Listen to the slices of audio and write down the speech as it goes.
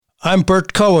I'm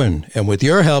Bert Cohen, and with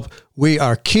your help, we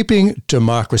are keeping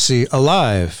democracy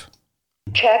alive.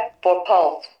 Check for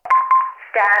pulse.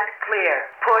 Stand clear.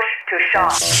 Push to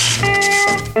shot.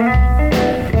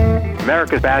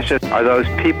 America's fascists are those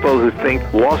people who think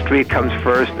Wall Street comes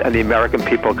first and the American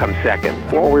people come second.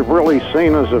 What we've really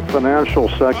seen is a financial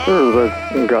sector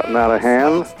that's gotten out of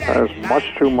hand, has much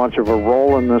too much of a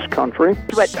role in this country.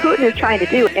 What Putin is trying to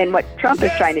do and what Trump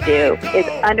is trying to do is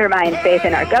undermine faith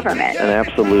in our government. An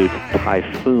absolute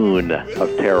typhoon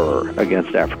of terror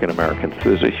against African Americans.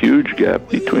 There's a huge gap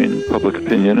between public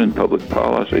opinion and public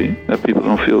policy that people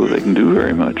don't feel that they can do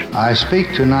very much. I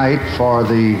speak tonight for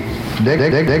the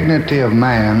dignity of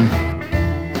man.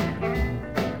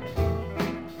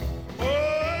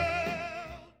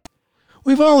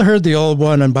 We've all heard the old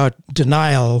one about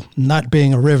denial not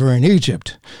being a river in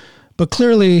Egypt, but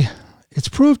clearly it's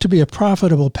proved to be a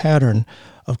profitable pattern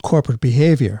of corporate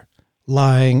behavior,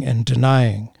 lying and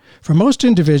denying. For most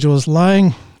individuals,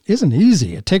 lying isn't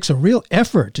easy. It takes a real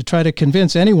effort to try to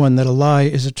convince anyone that a lie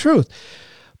is a truth.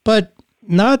 But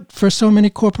not for so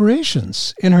many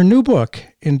corporations. In her new book,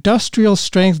 Industrial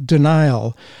Strength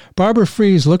Denial, Barbara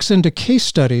Fries looks into case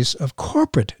studies of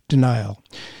corporate denial.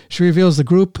 She reveals the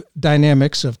group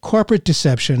dynamics of corporate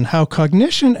deception, how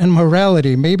cognition and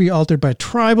morality may be altered by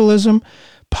tribalism,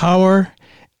 power,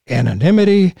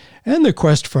 anonymity, and the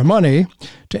quest for money,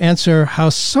 to answer how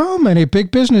so many big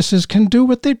businesses can do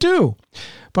what they do.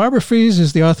 Barbara Fries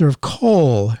is the author of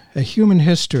Coal, A Human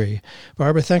History.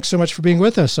 Barbara, thanks so much for being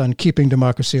with us on Keeping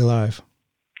Democracy Alive.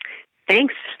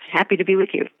 Thanks. Happy to be with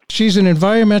you. She's an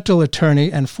environmental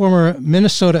attorney and former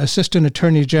Minnesota Assistant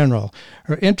Attorney General.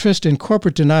 Her interest in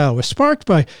corporate denial was sparked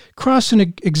by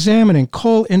cross-examining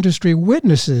coal industry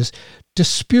witnesses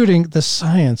disputing the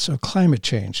science of climate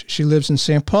change. She lives in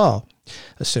St. Paul,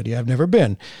 a city I've never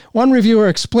been. One reviewer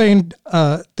explained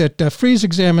that Fries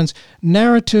examines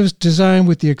narratives designed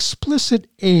with the explicit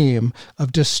aim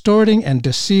of distorting and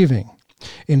deceiving.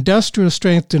 Industrial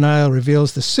strength denial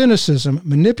reveals the cynicism,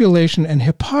 manipulation, and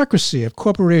hypocrisy of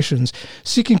corporations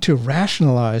seeking to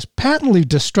rationalize patently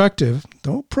destructive,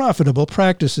 though profitable,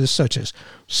 practices such as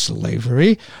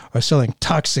slavery or selling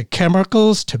toxic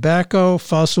chemicals, tobacco,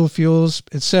 fossil fuels,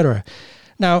 etc.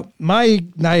 Now, my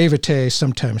naivete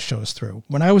sometimes shows through.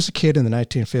 When I was a kid in the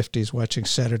 1950s watching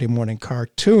Saturday morning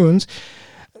cartoons,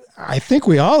 I think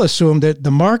we all assumed that the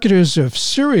marketers of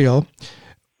cereal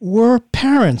were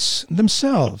parents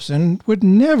themselves and would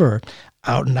never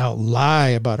out and out lie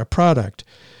about a product.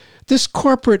 This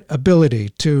corporate ability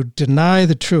to deny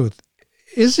the truth,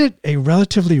 is it a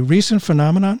relatively recent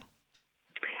phenomenon?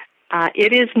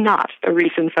 It is not a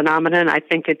recent phenomenon. I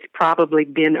think it's probably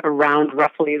been around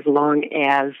roughly as long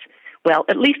as, well,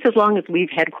 at least as long as we've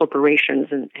had corporations,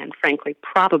 and frankly,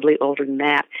 probably older than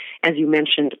that. As you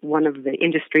mentioned, one of the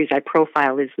industries I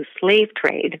profile is the slave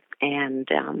trade. And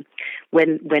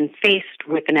when faced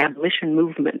with an abolition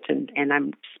movement, and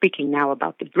I'm speaking now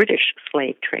about the British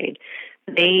slave trade,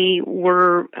 they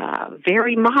were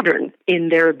very modern in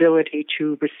their ability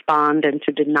to respond and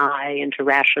to deny and to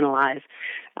rationalize.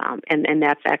 And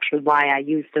that's actually why I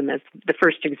used them as the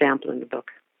first example in the book.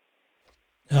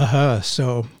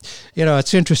 So,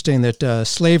 it's interesting that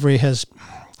slavery has,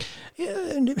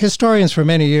 historians for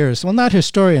many years, well, not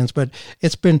historians, but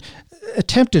it's been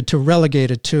attempted to relegate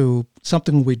it to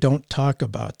something we don't talk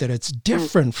about, that it's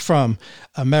different from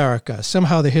America.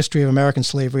 Somehow the history of American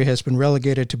slavery has been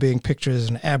relegated to being pictured as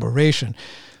an aberration.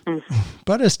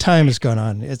 But as time has gone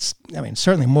on,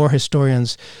 certainly more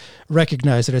historians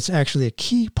recognize that it's actually a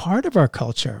key part of our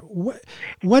culture.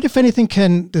 What, if anything,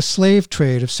 can the slave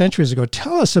trade of centuries ago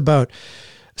tell us about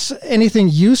anything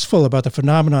useful about the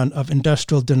phenomenon of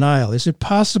industrial denial? Is it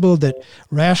possible that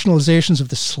rationalizations of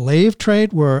the slave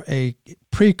trade were a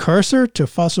precursor to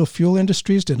fossil fuel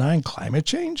industries denying climate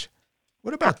change?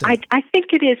 What about that? I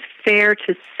think it is fair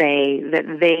to say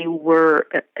that they were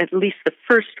at least the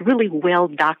first really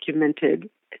well-documented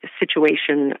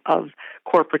situation of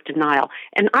corporate denial.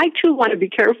 And I, too, want to be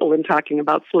careful in talking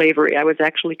about slavery. I was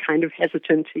actually kind of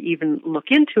hesitant to even look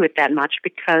into it that much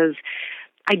because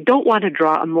I don't want to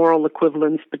draw a moral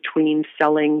equivalence between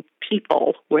selling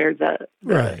people, where the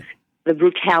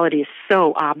brutality is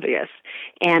so obvious,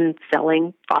 and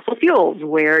selling fossil fuels,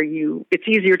 where it's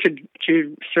easier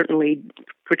to certainly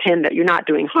pretend that you're not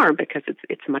doing harm because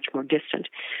it's much more distant.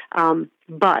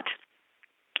 But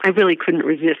I really couldn't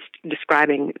resist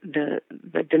describing the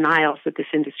denials that this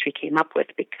industry came up with,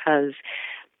 because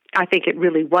I think it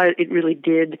really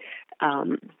did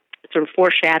sort of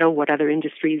foreshadow what other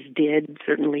industries did.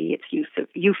 Certainly its use of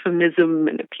euphemism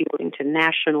and appealing to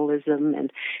nationalism,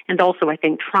 and also I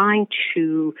think trying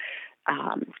to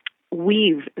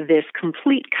weave this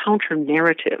complete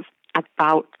counter-narrative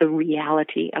about the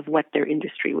reality of what their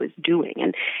industry was doing.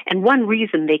 And one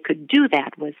reason they could do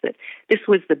that was that this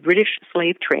was the British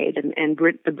slave trade, and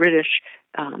the British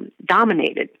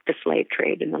dominated the slave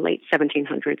trade in the late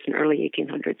 1700s and early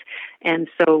 1800s. And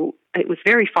so it was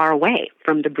very far away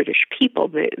from the British people.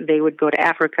 They would go to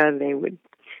Africa, they would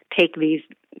take these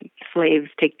slaves,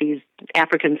 take these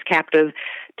Africans captive,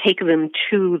 take them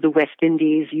to the West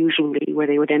Indies, usually, where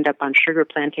they would end up on sugar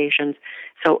plantations.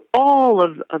 So all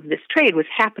of this trade was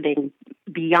happening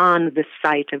beyond the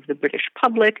sight of the British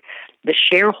public, the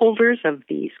shareholders of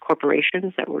these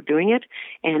corporations that were doing it,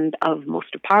 and of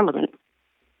most of Parliament.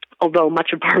 Although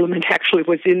much of Parliament actually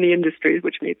was in the industries,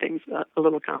 which made things a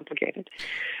little complicated.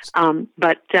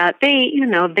 But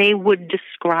they would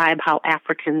describe how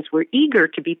Africans were eager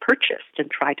to be purchased and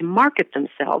try to market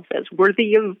themselves as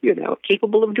worthy of,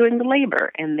 capable of doing the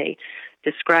labor. And they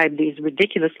described these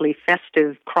ridiculously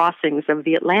festive crossings of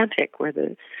the Atlantic, where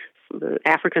the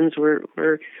Africans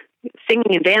were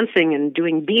singing and dancing and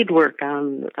doing beadwork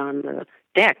on the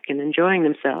deck and enjoying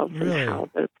themselves, really? And how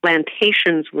the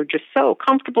plantations were just so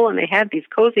comfortable, and they had these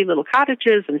cozy little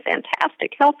cottages and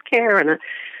fantastic health care, and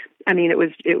it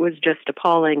was just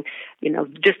appalling,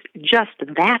 just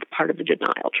that part of the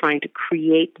denial, trying to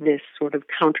create this sort of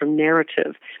counter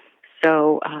narrative.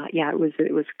 So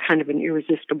it was kind of an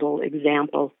irresistible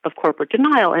example of corporate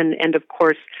denial, and of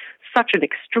course such an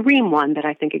extreme one that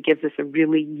I think it gives us a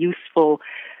really useful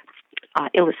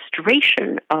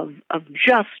illustration of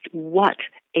just what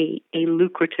a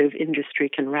lucrative industry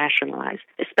can rationalize,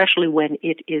 especially when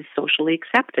it is socially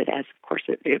accepted, as of course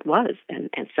it was, and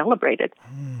celebrated.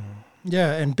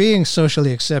 Yeah, and being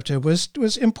socially accepted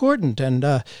was important,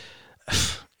 and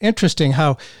interesting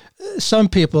how some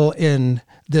people in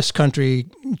this country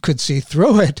could see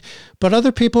through it, but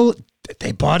other people,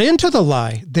 they bought into the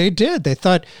lie. They did. They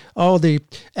thought, the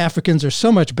Africans are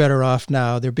so much better off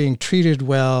now. They're being treated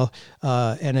well,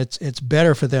 and it's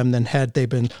better for them than had they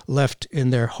been left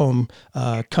in their home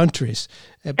countries.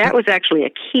 That was actually a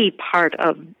key part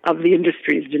of the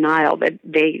industry's denial, that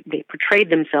they portrayed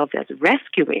themselves as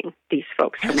rescuing these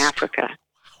folks from Africa.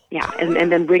 Yeah,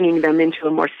 and then bringing them into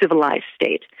a more civilized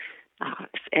state.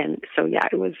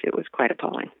 It was quite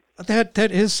appalling.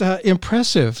 That is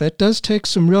impressive. That does take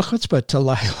some real chutzpah to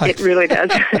lie like that. It really does.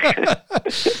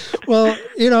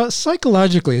 Well,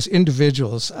 psychologically as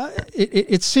individuals,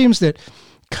 it seems that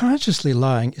consciously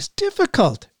lying is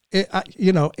difficult.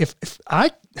 If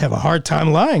I have a hard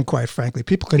time lying, quite frankly,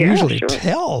 people can usually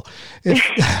tell.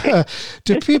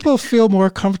 Do people feel more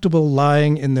comfortable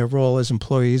lying in their role as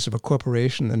employees of a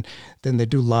corporation than they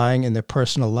do lying in their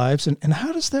personal lives? And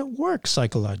how does that work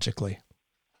psychologically?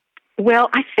 Well,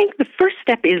 I think the first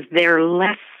step is they're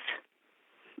less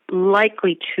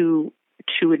likely to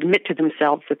admit to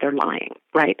themselves that they're lying,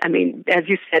 right? I mean, as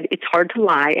you said, it's hard to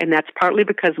lie, and that's partly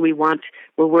because we're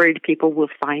worried people will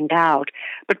find out,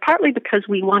 but partly because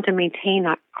we want to maintain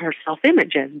our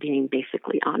self-image as being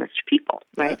basically honest people,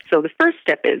 right? So the first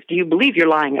step is, do you believe you're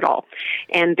lying at all?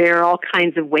 And there are all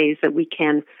kinds of ways that we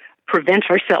can prevent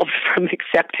ourselves from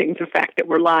accepting the fact that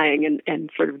we're lying and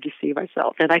sort of deceive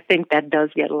ourselves. And I think that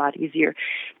does get a lot easier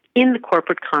in the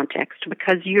corporate context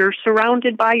because you're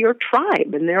surrounded by your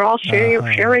tribe and they're all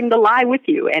sharing the lie with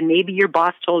you. And maybe your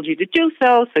boss told you to do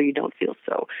so you don't feel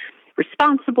so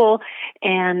responsible.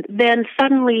 And then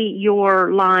suddenly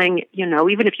you're lying,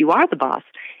 even if you are the boss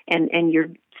and you're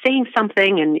saying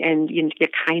something and you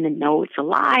kind of know it's a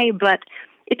lie, but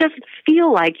it doesn't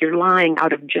feel like you're lying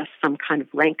out of just some kind of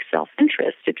rank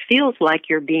self-interest. It feels like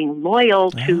you're being loyal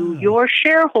to your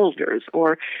shareholders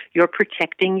or you're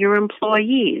protecting your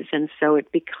employees. And so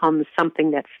it becomes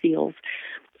something that feels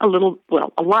a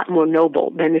lot more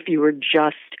noble than if you were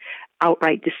just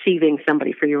outright deceiving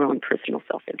somebody for your own personal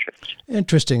self-interest.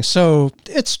 Interesting. So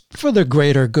it's for the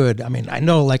greater good. I mean, I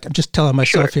know, I'm just telling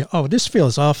myself, this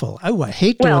feels awful. I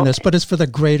hate doing this, but it's for the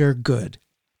greater good.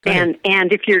 And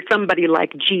if you're somebody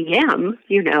like GM,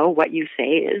 what you say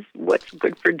is what's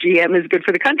good for GM is good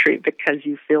for the country because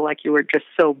you feel like you are just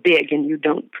so big and you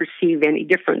don't perceive any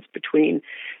difference between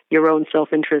your own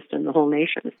self-interest and the whole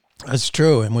nation. That's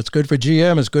true. And what's good for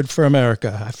GM is good for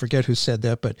America. I forget who said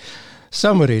that, but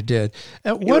somebody did.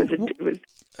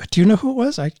 Do you know who it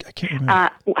was? I can't remember.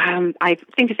 I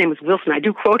think his name was Wilson. I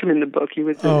do quote him in the book. He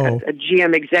was a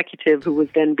GM executive who was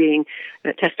then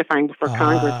testifying before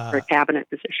Congress for a cabinet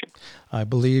position. I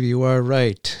believe you are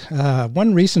right.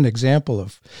 One recent example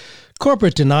of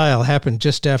corporate denial happened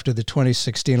just after the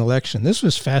 2016 election. This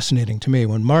was fascinating to me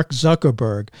when Mark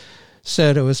Zuckerberg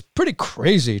said it was pretty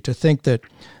crazy to think that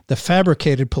the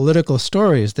fabricated political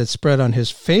stories that spread on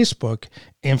his Facebook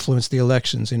influenced the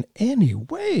elections in any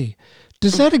way.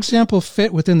 Does that example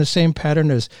fit within the same pattern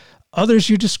as others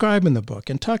you describe in the book?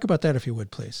 And talk about that if you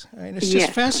would, please. I mean, it's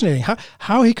just fascinating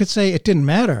how he could say it didn't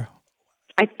matter.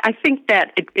 I think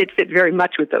that it fit very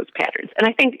much with those patterns. And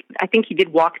I think he did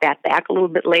walk that back a little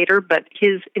bit later, but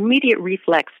his immediate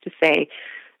reflex to say,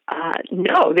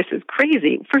 no, this is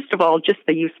crazy. First of all, just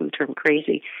the use of the term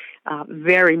crazy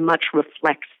very much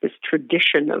reflects this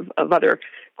tradition of other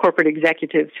corporate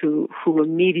executives who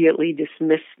immediately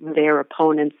dismiss their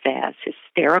opponents as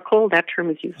hysterical. That term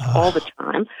is used all the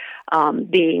time.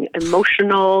 Being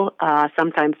emotional,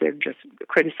 sometimes they're just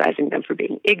criticizing them for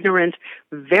being ignorant.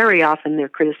 Very often they're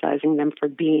criticizing them for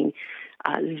being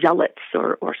zealots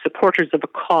or supporters of a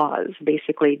cause,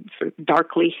 basically sort of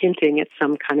darkly hinting at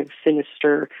some kind of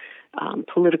sinister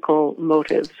political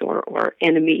motives or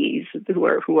enemies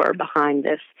who are behind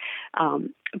this.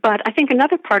 But I think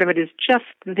another part of it is just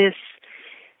this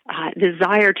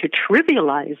desire to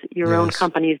trivialize your own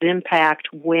company's impact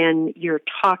when you're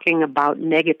talking about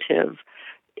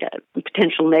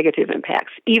potential negative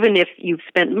impacts, even if you've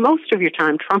spent most of your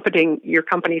time trumpeting your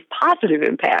company's positive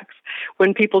impacts.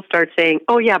 When people start saying,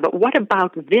 oh yeah, but what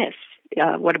about this?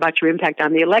 What about your impact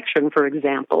on the election, for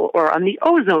example, or on the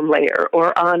ozone layer,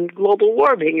 or on global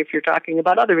warming, if you're talking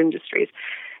about other industries?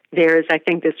 There's, I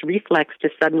think, this reflex to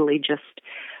suddenly just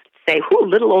say, whoo,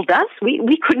 little old us,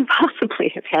 we couldn't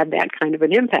possibly have had that kind of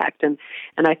an impact. And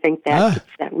I think that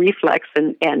reflex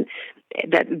and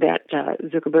that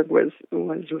Zuckerberg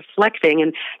was reflecting.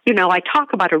 And, you know, I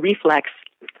talk about a reflex.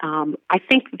 I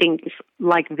think things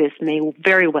like this may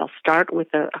very well start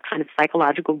with a kind of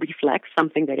psychological reflex,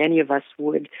 something that any of us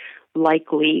would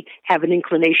likely have an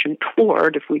inclination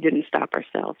toward if we didn't stop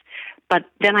ourselves. But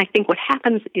then I think what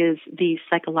happens is these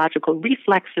psychological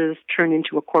reflexes turn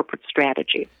into a corporate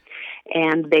strategy,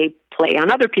 and they play on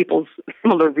other people's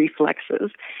similar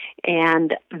reflexes,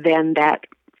 and then that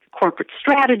corporate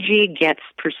strategy gets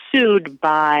pursued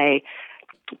by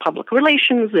public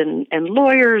relations and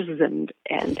lawyers and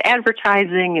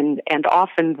advertising and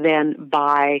often then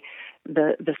by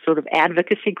the sort of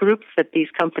advocacy groups that these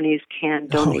companies can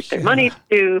donate their money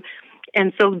to.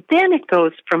 And so then it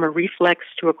goes from a reflex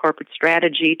to a corporate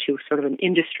strategy to sort of an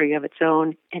industry of its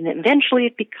own, and eventually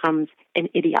it becomes an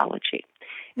ideology.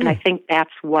 And I think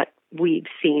that's what we've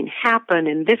seen happen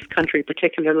in this country,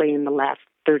 particularly in the last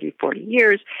 30, 40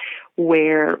 years,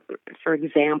 where, for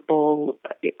example,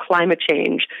 climate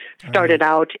change started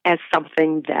out as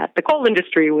something that the coal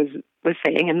industry was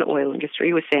saying and the oil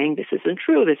industry was saying, this isn't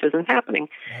true, this isn't happening.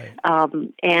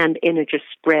 And it just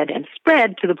spread and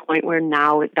spread to the point where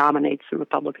now it dominates the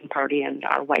Republican Party and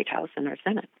our White House and our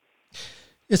Senate.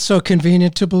 It's so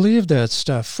convenient to believe that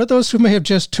stuff. For those who may have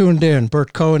just tuned in,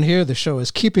 Bert Cohen here. The show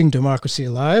is Keeping Democracy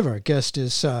Alive. Our guest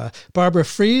is Barbara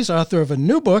Fries, author of a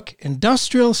new book,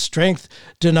 Industrial Strength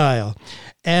Denial.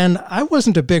 And I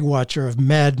wasn't a big watcher of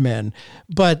Mad Men,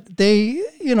 but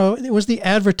it was the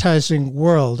advertising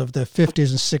world of the 50s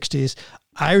and 60s.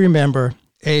 I remember,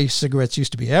 A, cigarettes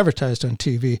used to be advertised on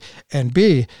TV, and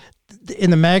B,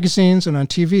 in the magazines and on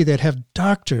TV, they'd have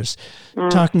doctors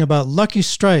talking about Lucky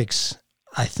Strikes,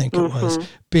 I think it was,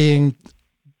 being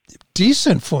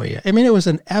decent for you. I mean, it was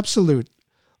an absolute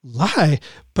lie.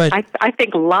 But I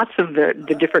think lots of the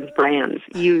different brands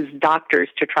use doctors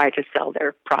to try to sell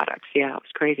their products. Yeah, it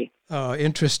was crazy. Oh,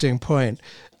 interesting point.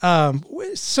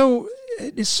 So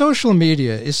social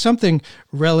media is something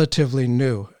relatively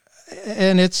new.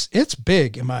 And it's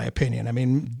big, in my opinion. I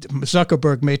mean,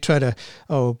 Zuckerberg may try to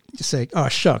say, oh,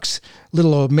 shucks,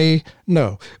 little old me.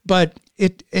 No, but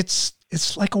it's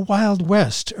like a Wild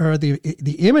West, or the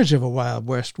image of a Wild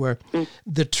West, where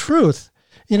the truth,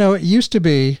 it used to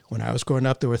be, when I was growing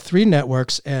up, there were 3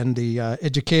 networks and the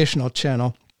educational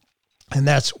channel, and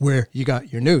that's where you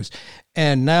got your news.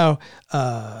 And now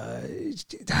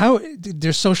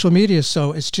there's social media,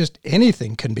 so it's just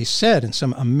anything can be said, and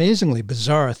some amazingly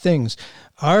bizarre things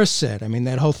are said. I mean,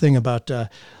 that whole thing about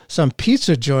some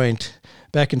pizza joint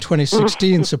back in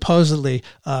 2016, supposedly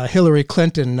Hillary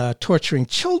Clinton torturing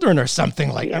children or something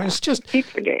like that. I mean, it's just,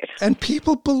 and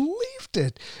people believed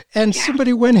it. And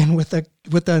somebody went in with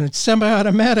a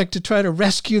semi-automatic to try to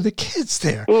rescue the kids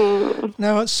there.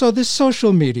 Now, so this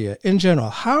social media in general,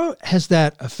 how has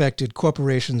that affected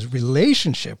corporations'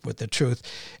 relationship with the truth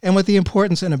and with the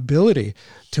importance and ability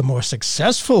to more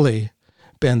successfully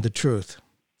bend the truth?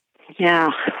 Yeah,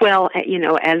 well,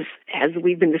 as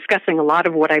we've been discussing, a lot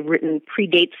of what I've written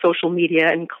predates social media,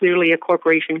 and clearly a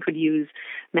corporation could use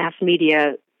mass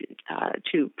media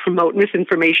to promote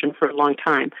misinformation for a long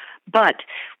time. But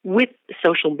with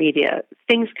social media,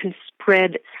 things can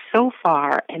spread so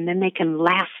far, and then they can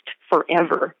last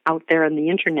forever out there on the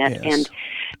internet. Yes.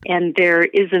 And there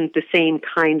isn't the same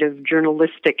kind of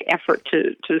journalistic effort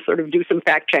to sort of do some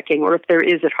fact checking, or if there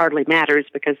is, it hardly matters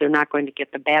because they're not going to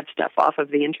get the bad stuff off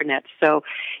of the internet. So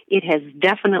it has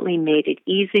definitely made it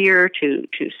easier to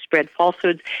spread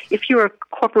falsehoods. If you're a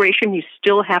corporation, you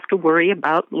still have to worry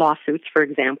about lawsuits, for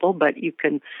example, but you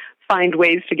can find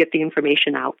ways to get the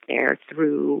information out there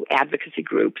through advocacy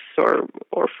groups or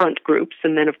front groups.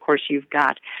 And then, of course, you've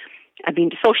got,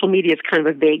 social media is kind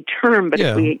of a vague term, but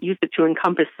if we use it to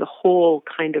encompass the whole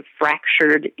kind of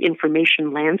fractured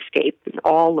information landscape and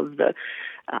all of the,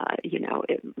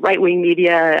 right-wing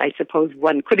media, I suppose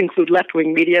one could include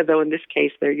left-wing media, though in this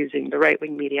case they're using the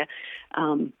right-wing media.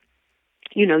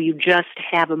 You just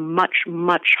have a much,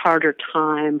 much harder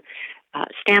time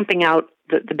stamping out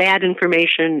the bad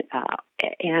information,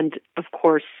 and of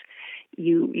course,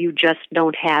 you just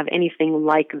don't have anything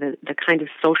like the kind of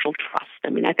social trust.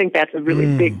 I think that's a really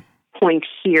big point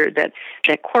here, that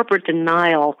corporate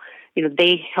denial,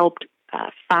 they helped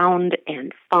found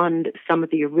and fund some of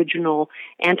the original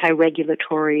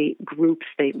anti-regulatory groups.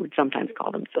 They would sometimes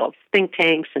call themselves think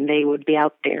tanks, and they would be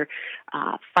out there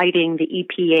fighting the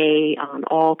EPA on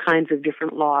all kinds of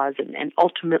different laws, and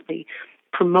ultimately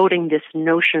promoting this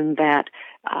notion that,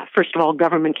 first of all,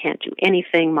 government can't do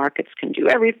anything, markets can do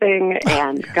everything,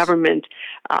 and government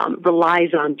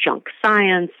relies on junk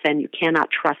science, and you cannot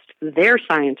trust their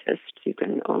scientists, you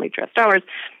can only trust ours,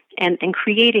 and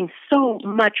creating so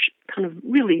much kind of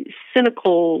really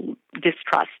cynical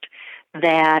distrust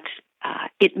that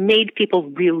it made people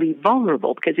really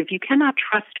vulnerable, because if you cannot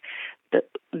trust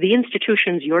the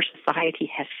institutions your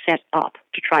society has set up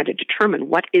to try to determine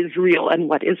what is real and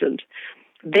what isn't,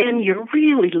 then you're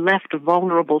really left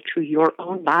vulnerable to your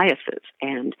own biases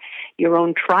and your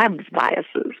own tribe's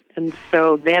biases. And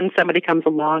so then somebody comes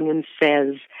along and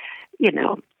says,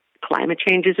 climate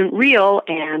change isn't real,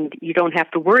 and you don't have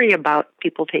to worry about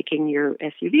people taking your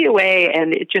SUV away,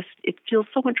 and it feels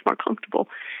so much more comfortable.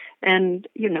 And,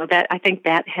 that I think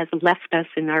that has left us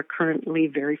in our currently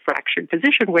very fractured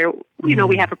position where,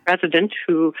 we have a president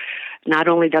who not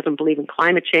only doesn't believe in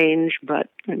climate change,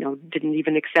 but, didn't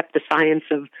even accept the science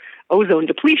of ozone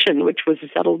depletion, which was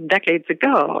settled decades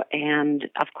ago. And,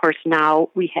 of course, now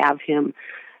we have him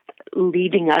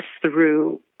leading us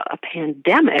through a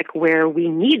pandemic where we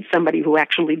need somebody who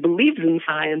actually believes in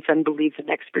science and believes in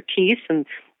expertise and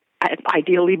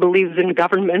ideally believes in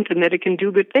government and that it can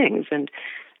do good things. And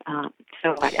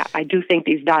so I do think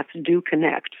these dots do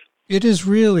connect. It is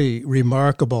really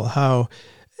remarkable how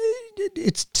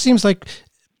it seems like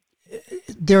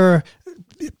there are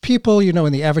people,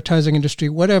 in the advertising industry,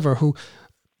 whatever, who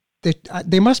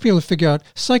they must be able to figure out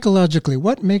psychologically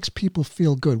what makes people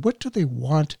feel good. What do they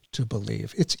want to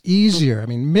believe? It's easier.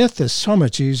 Myth is so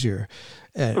much easier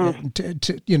to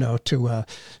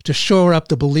shore up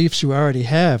the beliefs you already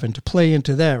have and to play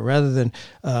into that rather than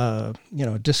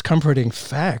discomforting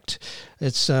fact.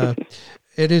 It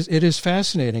is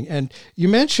fascinating. And you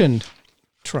mentioned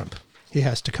Trump. He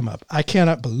has to come up. I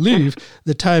cannot believe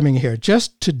the timing here.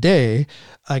 Just today,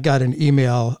 I got an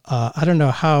email. I don't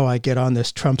know how I get on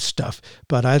this Trump stuff,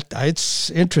 but it's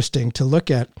interesting to look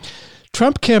at.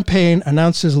 Trump campaign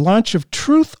announces launch of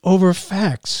Truth Over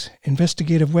Facts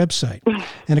investigative website.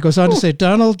 And it goes on to say,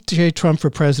 Donald J. Trump for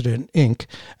President, Inc.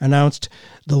 announced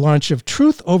the launch of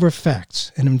Truth Over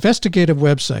Facts, an investigative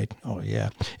website,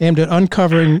 aimed at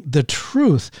uncovering the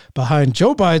truth behind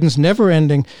Joe Biden's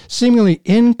never-ending, seemingly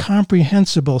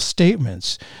incomprehensible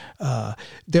statements. The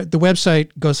website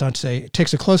goes on to say, it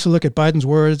takes a closer look at Biden's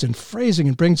words and phrasing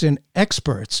and brings in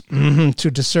experts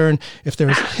to discern if there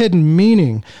is hidden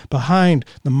meaning behind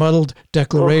the muddled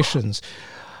declarations.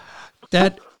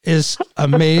 That is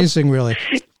amazing, really.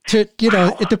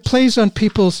 It plays on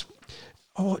people's,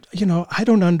 I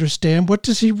don't understand. What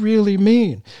does he really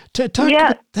mean? Talk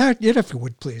about that, if you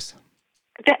would, please.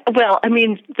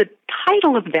 The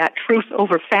title of that, Truth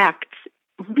Over Facts,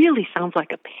 really sounds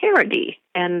like a parody,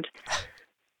 and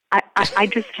I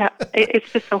just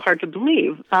it's just so hard to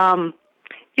believe.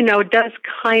 It does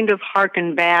kind of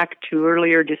harken back to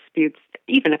earlier disputes,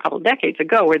 even a couple of decades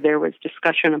ago, where there was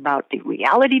discussion about the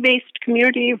reality-based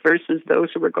community versus those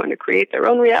who were going to create their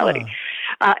own reality.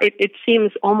 It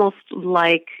seems almost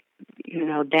like,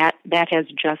 that has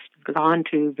just gone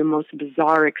to the most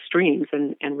bizarre extremes,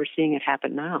 and we're seeing it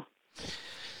happen now.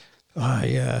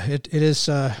 It is...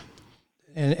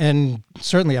 And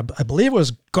certainly, I believe it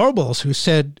was Goebbels who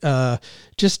said,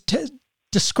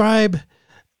 describe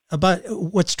about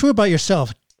what's true about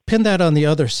yourself, pin that on the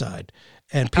other side.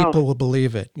 and people will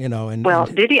believe it, And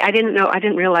did he? I didn't know. I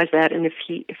didn't realize that. And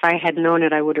if I had known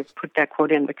it, I would have put that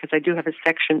quote in, because I do have a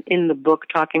section in the book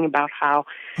talking about how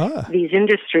these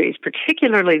industries,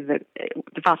 particularly the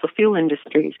fossil fuel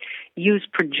industries, use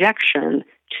projection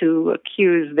to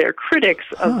accuse their critics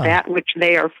of that which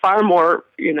they are far more,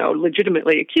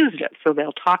 legitimately accused of. So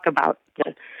they'll talk about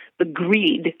the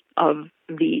greed of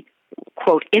the,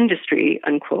 quote, industry,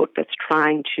 unquote, that's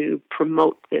trying to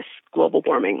promote this global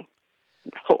warming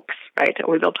hoax, right?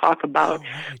 Or they'll talk about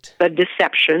the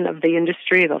deception of the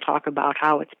industry. They'll talk about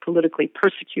how it's politically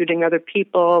persecuting other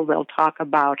people. They'll talk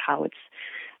about how it's,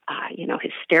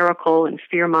 hysterical and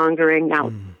fear-mongering.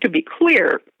 Now, to be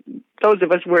clear, those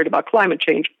of us worried about climate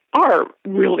change are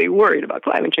really worried about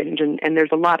climate change, and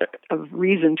there's a lot of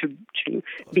reason to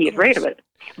be afraid of it.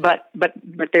 But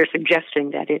they're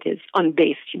suggesting that it is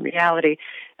unbased in reality.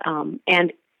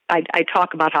 And I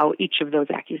talk about how each of those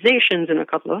accusations and a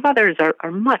couple of others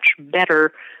are much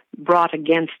better brought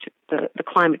against the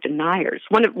climate deniers.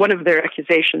 One of their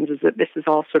accusations is that this is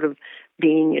all sort of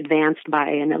being advanced by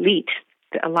an elite.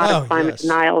 A lot of climate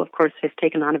denial, of course, has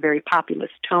taken on a very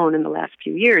populist tone in the last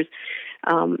few years.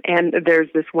 And there's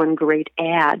this one great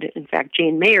ad. In fact,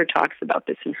 Jane Mayer talks about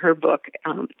this in her book,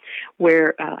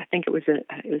 where I think it was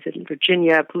in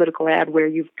Virginia, a political ad where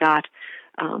you've got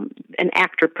an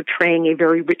actor portraying a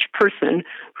very rich person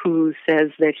who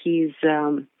says that he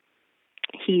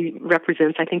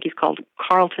represents, I think he's called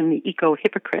Carlton the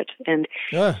eco-hypocrite, and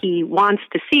he wants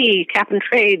to see cap and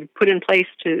trade put in place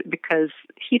because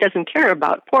he doesn't care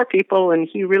about poor people, and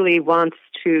he really wants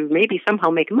to maybe somehow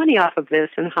make money off of this,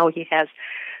 and how he has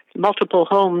multiple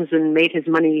homes and made his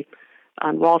money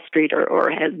on Wall Street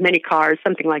or has many cars,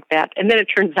 something like that. And then it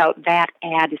turns out that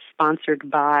ad is sponsored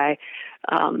by,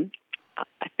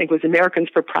 I think it was Americans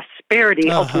for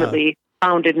Prosperity, ultimately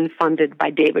founded and funded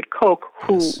by David Koch,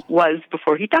 who was,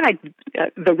 before he died,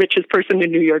 the richest person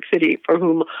in New York City, for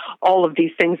whom all of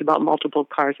these things about multiple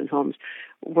cars and homes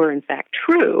were in fact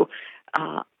true.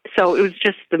 So it was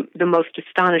just the most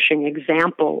astonishing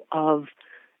example of,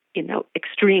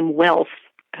 extreme wealth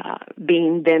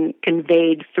being then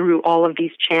conveyed through all of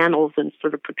these channels and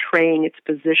sort of portraying its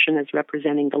position as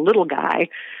representing the little guy,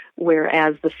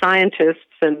 whereas the scientists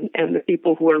and the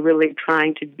people who are really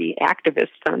trying to be activists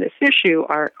on this issue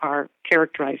are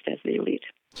characterized as the elite.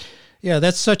 Yeah,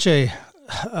 that's such a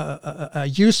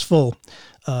useful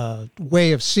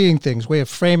way of seeing things, way of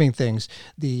framing things.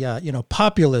 The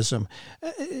populism.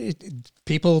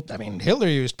 Hitler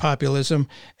used populism,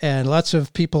 and lots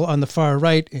of people on the far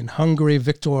right in Hungary,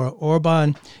 Viktor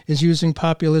Orban is using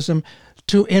populism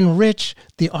to enrich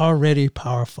the already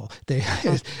powerful,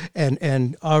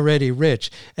 and already rich.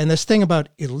 And this thing about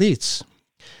elites,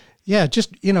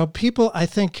 people. I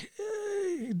think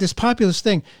this populist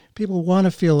thing, people want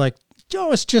to feel like,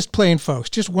 it's just plain folks,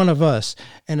 just one of us,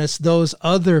 and it's those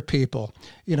other people,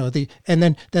 and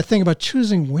then that thing about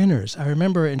choosing winners. I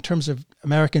remember in terms of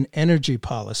American energy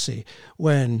policy,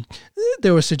 when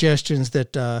there were suggestions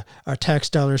that our tax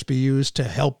dollars be used to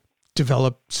help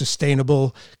develop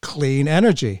sustainable, clean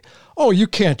energy. Oh, you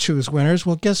can't choose winners.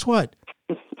 Well, guess what?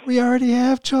 We already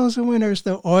have chosen winners,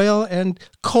 the oil and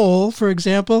coal, for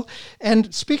example.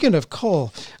 And speaking of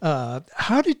coal,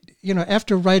 how did,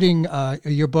 after writing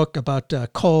your book about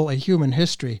coal, A Human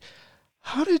History,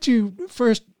 how did you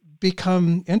first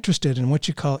become interested in what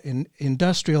you call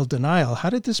industrial denial? How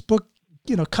did this book,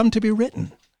 come to be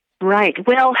written? Right.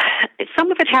 Well,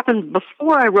 some of it happened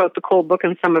before I wrote the coal book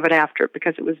and some of it after,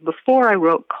 because it was before I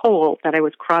wrote coal that I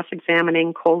was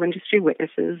cross-examining coal industry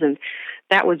witnesses, and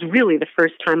that was really the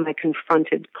first time I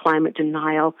confronted climate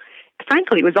denial.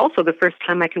 Frankly, it was also the first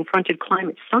time I confronted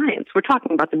climate science. We're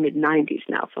talking about the mid-'90s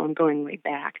now, so I'm going way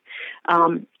back.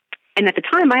 And at the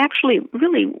time, I actually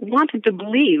really wanted to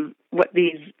believe what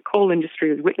these coal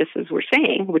industry witnesses were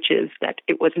saying, which is that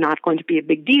it was not going to be a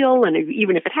big deal, and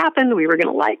even if it happened, we were going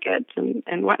to like it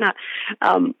and whatnot.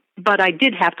 But I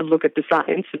did have to look at the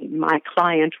science. My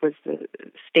client was the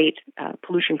state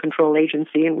pollution control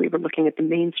agency, and we were looking at the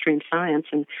mainstream science,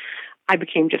 and I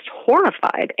became just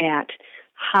horrified at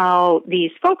how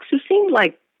these folks who seemed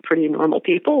like pretty normal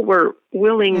people were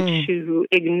willing to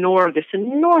ignore this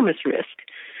enormous risk.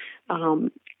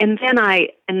 And then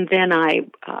I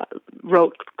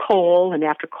wrote coal, and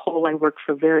after coal, I worked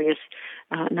for various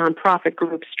nonprofit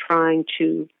groups trying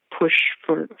to push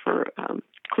for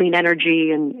clean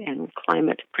energy and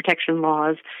climate protection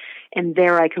laws. And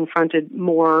there I confronted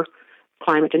more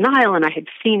climate denial, and I had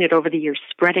seen it over the years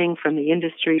spreading from the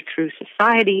industry through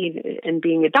society and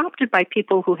being adopted by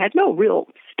people who had no real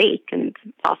stake in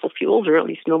fossil fuels, or at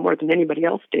least no more than anybody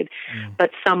else did,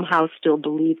 but somehow still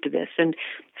believed this. And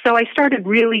So I started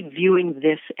really viewing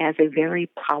this as a very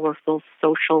powerful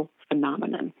social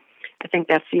phenomenon. I think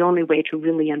that's the only way to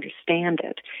really understand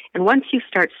it. And once you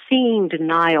start seeing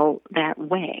denial that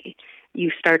way, you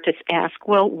start to ask,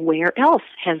 well, where else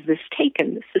has this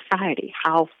taken society?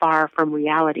 How far from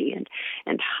reality?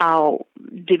 And how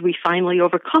did we finally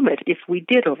overcome it, if we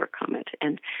did overcome it?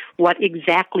 And what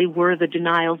exactly were the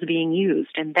denials being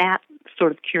used? And that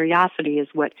sort of curiosity is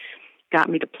what got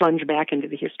me to plunge back into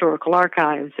the historical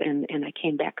archives, and I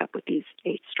came back up with these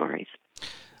 8 stories.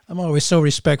 I'm always so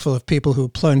respectful of people who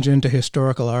plunge into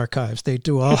historical archives. They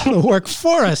do all the work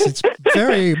for us. It's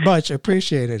very much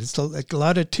appreciated. It's a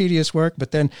lot of tedious work,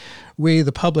 but then we,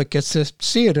 the public, gets to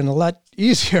see it in a lot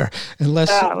easier and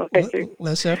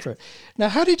less effort. Now,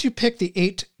 how did you pick the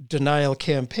 8 denial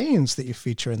campaigns that you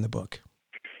feature in the book?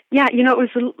 Yeah, it was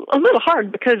a little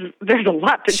hard because there's a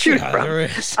lot to choose from. There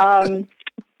is.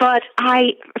 But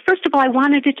first of all, I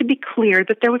wanted it to be clear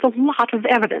that there was a lot of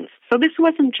evidence. So this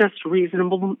wasn't just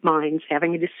reasonable minds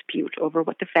having a dispute over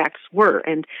what the facts were.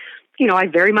 And, I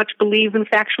very much believe in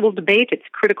factual debate. It's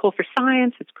critical for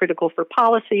science. It's critical for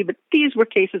policy. But these were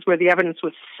cases where the evidence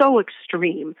was so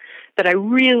extreme that I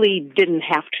really didn't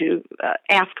have to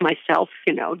ask myself,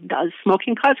 does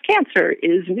smoking cause cancer?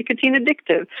 Is nicotine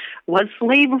addictive? Was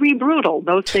slavery brutal?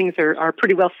 Those things are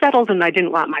pretty well settled, and I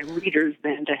didn't want my readers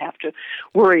then to have to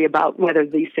worry about whether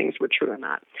these things were true or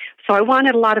not. So I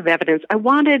wanted a lot of evidence. I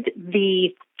wanted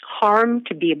the harm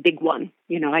to be a big one.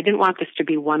 I didn't want this to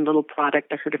be one little product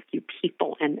that hurt a few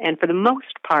people. And for the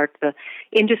most part, the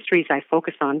industries I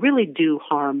focus on really do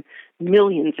harm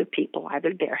millions of people,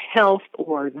 either their health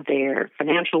or their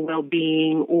financial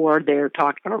well-being, or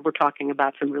we're talking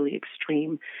about some really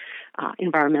extreme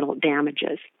environmental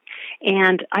damages.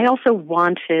 And I also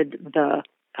wanted the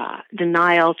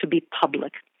denial to be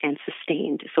public and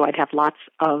sustained. So I'd have lots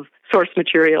of source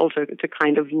material to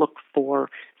kind of look for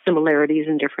similarities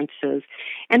and differences.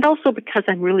 And also because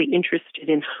I'm really interested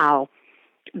in how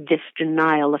this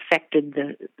denial affected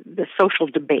the social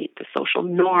debate, the social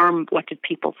norm. What did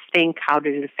people think? How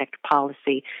did it affect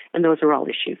policy? And those are all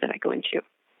issues that I go into.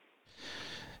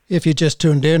 If you just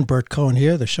tuned in, Bert Cohen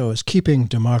here. The show is Keeping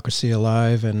Democracy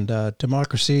Alive, and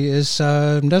democracy is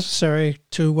necessary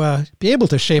to be able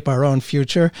to shape our own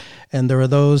future. And there are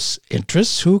those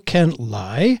interests who can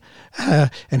lie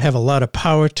and have a lot of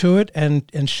power to it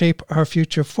and shape our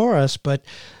future for us. But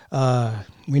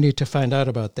we need to find out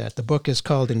about that. The book is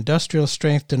called Industrial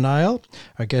Strength Denial.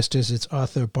 Our guest is its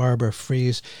author, Barbara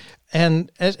Fries.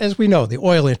 And as we know, the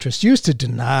oil interests used to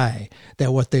deny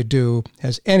that what they do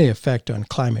has any effect on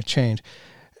climate change.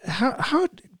 How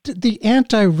the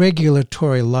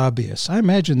anti-regulatory lobbyists, I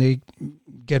imagine they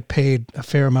get paid a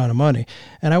fair amount of money.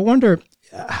 And I wonder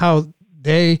how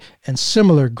they and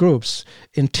similar groups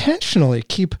intentionally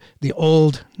keep the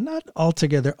old, not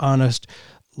altogether honest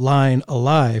line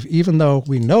alive, even though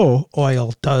we know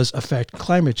oil does affect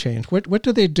climate change. What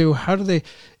do they do? How do they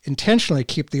intentionally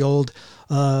keep the old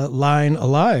line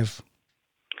alive?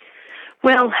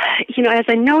 Well, as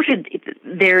I noted,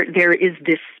 there is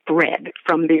this spread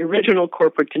from the original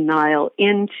corporate denial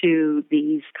into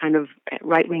these kind of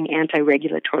right-wing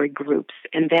anti-regulatory groups,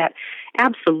 and that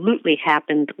absolutely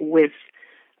happened with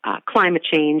climate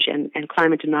change and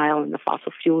climate denial in the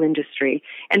fossil fuel industry.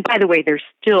 And by the way, there's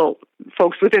still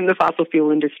folks within the fossil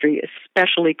fuel industry,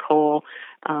 especially coal,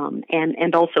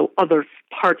 and also other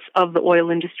parts of the oil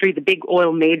industry. The big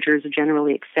oil majors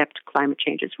generally accept climate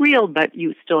change as real, but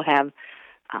you still have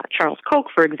Charles Koch,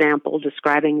 for example,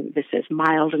 describing this as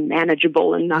mild and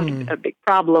manageable and not a big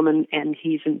problem, and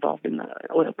he's involved in the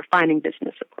oil refining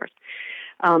business, of course.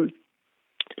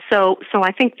 So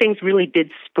I think things really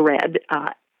did spread.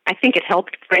 I think it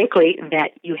helped, frankly,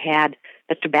 that you had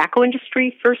the tobacco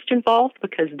industry first involved,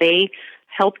 because they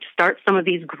helped start some of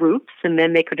these groups, and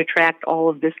then they could attract all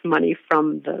of this money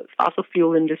from the fossil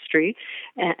fuel industry.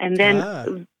 And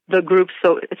then the groups,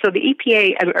 so the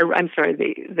EPA,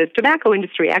 the tobacco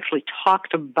industry actually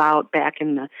talked about back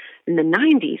in the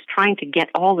 90s trying to get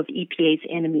all of EPA's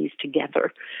enemies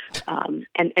together,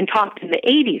 and talked in the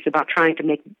 80s about trying to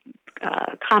make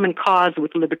common cause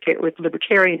with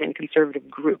libertarian and conservative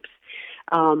groups.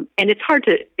 And it's hard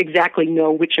to exactly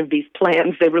know which of these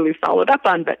plans they really followed up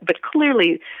on, but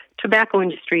clearly tobacco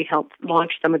industry helped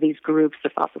launch some of these groups. The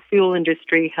fossil fuel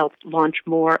industry helped launch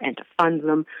more and to fund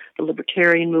them. The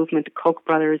libertarian movement, the Koch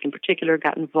brothers in particular,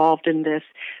 got involved in this.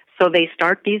 So they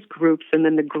start these groups, and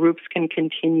then the groups can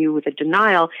continue with a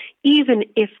denial, even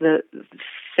if the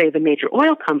major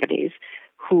oil companies,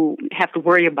 who have to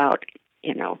worry about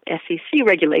SEC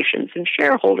regulations and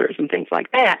shareholders and things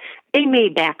like that, they may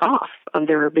back off of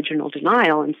their original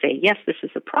denial and say, yes, this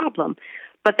is a problem.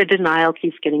 but the denial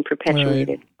keeps getting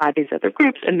perpetuated by these other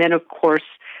groups. And then, of course,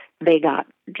 they got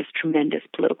just tremendous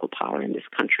political power in this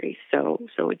country. So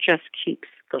it just keeps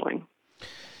going.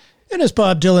 And as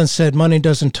Bob Dylan said, money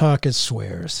doesn't talk, it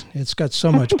swears. It's got so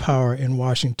much power in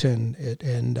Washington.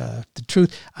 And the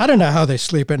truth, I don't know how they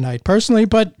sleep at night personally,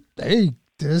 but I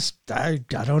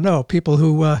don't know. People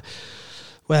who,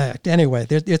 well, anyway,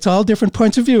 it's all different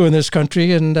points of view in this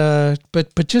country. And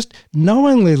but just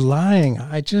knowingly lying,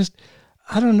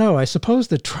 I don't know. I suppose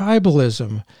the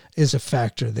tribalism is a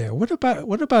factor there. What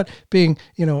about being,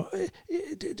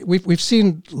 we've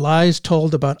seen lies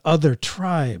told about other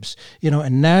tribes,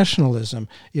 and nationalism.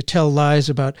 You tell lies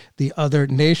about the other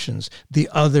nations, the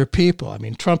other people. I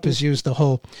mean, Trump has used the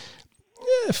whole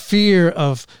fear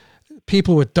of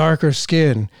people with darker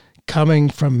skin coming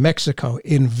from Mexico,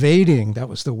 invading, that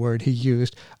was the word he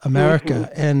used, America.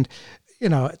 And,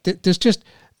 there's just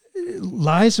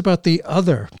lies about the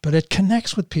other, but it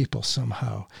connects with people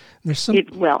somehow. It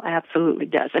absolutely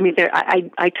does. I mean,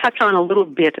 I touch on a little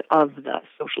bit of the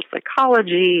social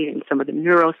psychology and some of the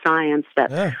neuroscience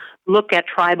that look at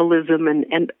tribalism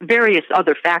and various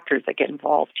other factors that get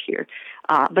involved here.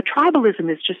 But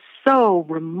tribalism is just so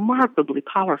remarkably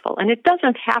powerful, and it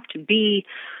doesn't have to be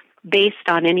based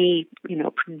on any,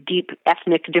 deep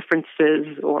ethnic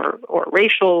differences or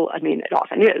racial. I mean, it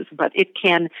often is, but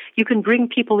you can bring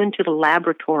people into the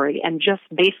laboratory and just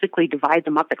basically divide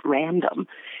them up at random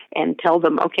and tell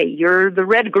them, okay, you're the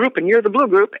red group and you're the blue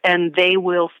group, and they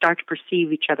will start to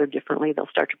perceive each other differently. They'll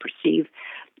start to perceive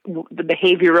the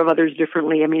behavior of others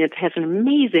differently. I mean, it has an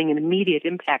amazing and immediate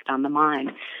impact on the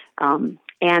mind.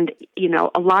 And,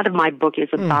 a lot of my book is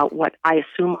about what I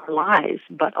assume are lies,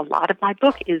 but a lot of my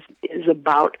book is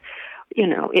about,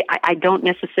 I don't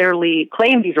necessarily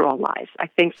claim these are all lies. I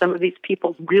think some of these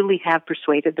people really have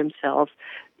persuaded themselves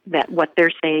that what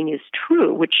they're saying is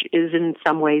true, which is in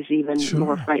some ways even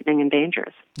more frightening and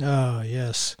dangerous. Oh,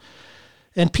 yes.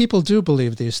 And people do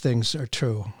believe these things are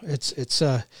true. It's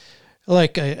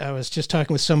like I was just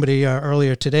talking with somebody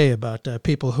earlier today about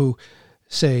people who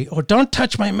say, "Oh, don't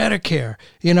touch my Medicare."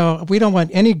 We don't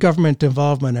want any government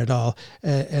involvement at all.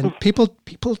 And people,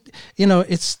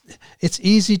 it's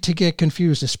easy to get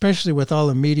confused, especially with all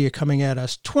the media coming at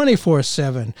us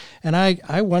 24/7. And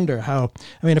I wonder how.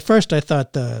 I mean, at first I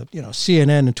thought the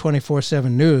CNN and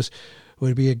 24/7 news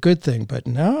would be a good thing, but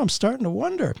now I'm starting to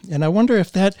wonder. And I wonder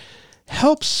if that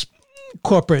helps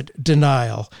corporate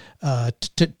denial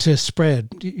to spread.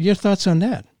 Your thoughts on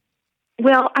that?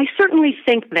 Well, I certainly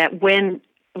think that when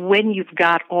you've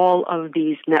got all of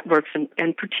these networks,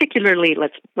 and particularly,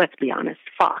 let's be honest,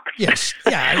 Fox,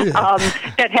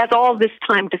 that has all this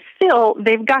time to fill,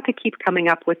 they've got to keep coming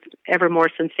up with ever more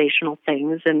sensational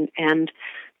things, and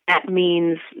that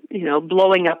means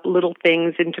blowing up little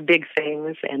things into big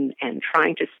things, and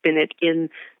trying to spin it in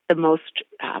the most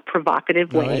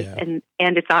provocative way, and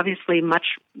it's obviously much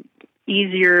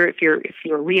easier if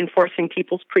you're reinforcing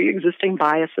people's pre-existing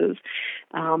biases.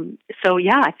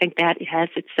 I think that has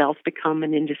itself become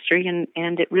an industry,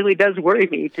 and it really does worry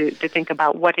me to think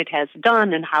about what it has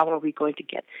done and how are we going to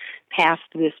get past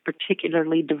this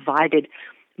particularly divided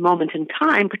moment in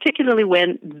time, particularly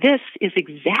when this is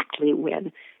exactly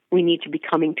when we need to be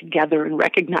coming together and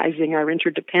recognizing our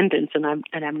interdependence. And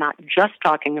I'm not just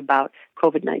talking about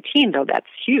COVID-19, though that's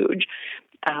huge.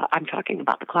 I'm talking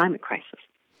about the climate crisis.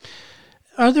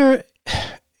 Are there,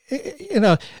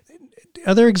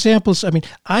 other examples? I mean,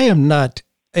 I am not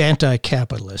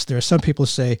anti-capitalist. There are some people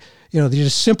say, they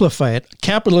just simplify it.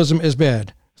 Capitalism is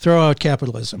bad. Throw out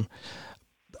capitalism.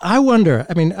 I wonder,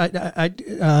 I mean,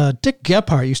 Dick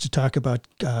Gephardt used to talk about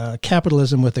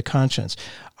capitalism with a conscience.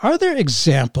 Are there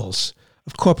examples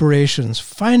of corporations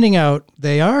finding out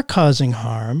they are causing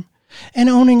harm and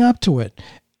owning up to it?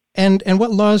 And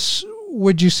what laws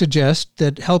would you suggest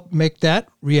that help make that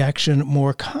reaction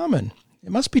more common? It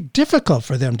must be difficult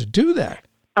for them to do that.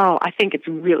 Oh, I think it's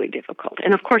really difficult.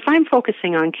 And of course, I'm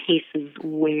focusing on cases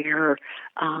where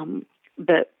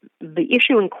the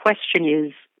issue in question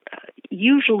is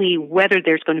usually whether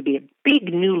there's going to be a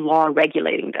big new law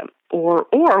regulating them, or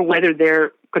whether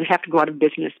they're going to have to go out of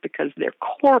business because their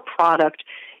core product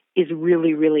is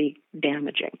really, really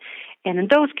damaging. And in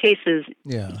those cases,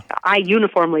 I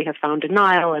uniformly have found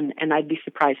denial, and I'd be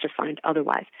surprised to find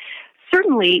otherwise.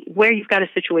 Certainly, where you've got a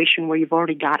situation where you've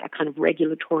already got a kind of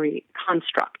regulatory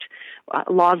construct,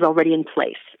 laws already in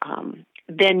place,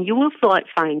 then you will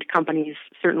find companies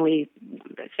certainly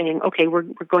saying, okay, we're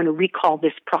going to recall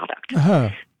this product.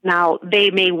 Now,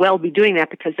 they may well be doing that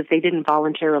because if they didn't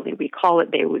voluntarily recall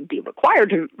it, they would be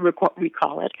required to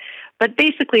recall it. But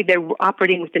basically, they're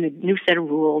operating within a new set of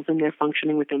rules, and they're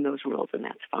functioning within those rules, and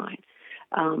that's fine.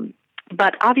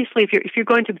 But obviously, if you're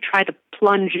going to try to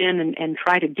plunge in and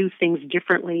try to do things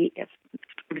differently, if,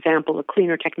 for example, a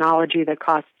cleaner technology that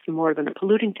costs more than a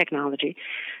polluting technology,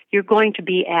 you're going to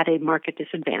be at a market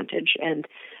disadvantage. And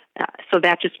so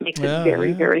that just makes it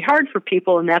very, very hard for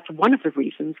people. And that's one of the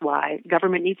reasons why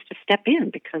government needs to step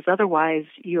in, because otherwise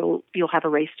you'll have a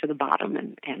race to the bottom.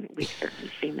 And we've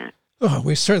certainly seen that. Oh,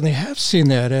 we certainly have seen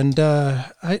that. And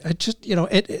I just,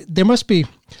 there must be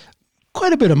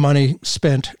quite a bit of money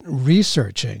spent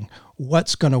researching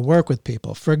what's going to work with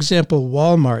people. For example,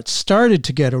 Walmart started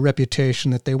to get a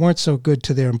reputation that they weren't so good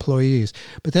to their employees,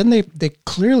 but then they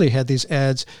clearly had these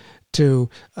ads to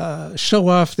show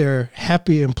off their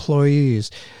happy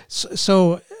employees.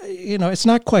 So it's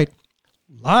not quite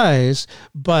lies,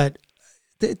 but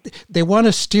they want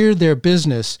to steer their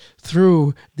business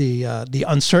through the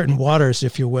uncertain waters,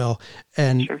 if you will,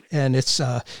 and Sure. and it's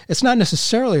not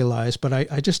necessarily lies, but I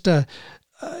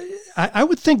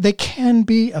would think they can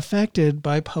be affected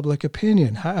by public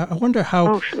opinion. I wonder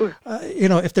how, Oh, sure.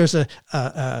 If there's a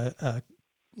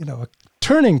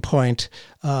turning point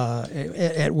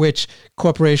at which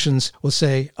corporations will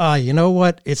say, you know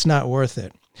what, it's not worth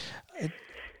it.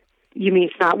 You mean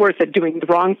it's not worth it doing the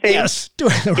wrong thing? Yes,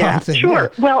 doing the wrong thing. Sure.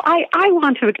 Yeah. Well, I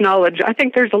want to acknowledge, I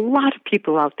think there's a lot of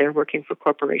people out there working for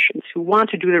corporations who want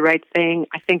to do the right thing.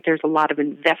 I think there's a lot of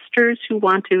investors who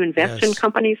want to invest in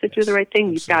companies that do the right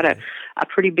thing. You've got a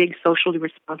pretty big socially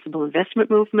responsible investment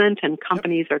movement, and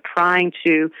companies are trying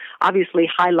to obviously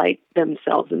highlight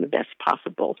themselves in the best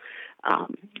possible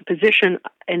position.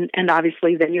 And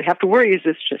obviously then you have to worry, is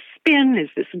this just spin? Is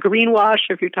this greenwash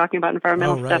if you're talking about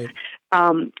environmental stuff?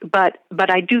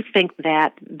 But I do think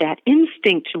that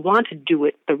instinct to want to do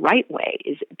it the right way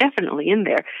is definitely in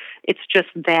there. It's just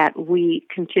that we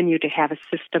continue to have a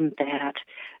system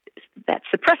that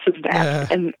suppresses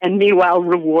that and meanwhile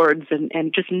rewards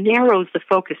and just narrows the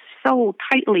focus so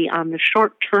tightly on the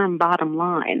short-term bottom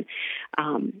line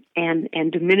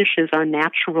and diminishes our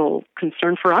natural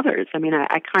concern for others. I mean,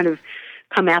 I kind of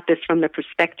come at this from the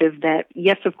perspective that,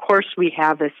 yes, of course, we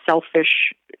have a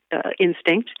selfish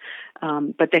instinct,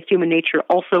 but that human nature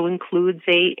also includes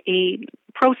a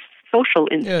pro-social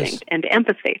instinct and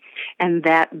empathy, and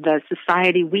that the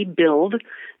society we build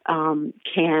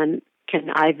can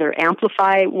either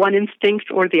amplify one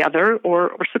instinct or the other,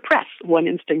 or suppress one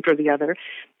instinct or the other,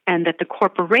 and that the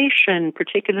corporation,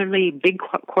 particularly big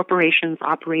corporations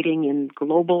operating in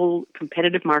global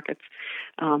competitive markets,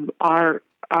 are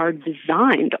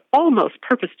designed, almost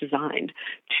purpose-designed,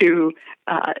 to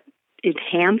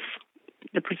enhance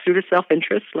the pursuit of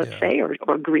self-interest, let's say,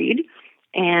 or greed,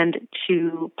 and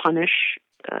to punish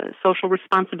social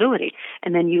responsibility.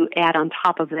 And then you add on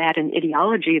top of that an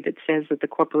ideology that says that the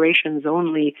corporation's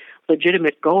only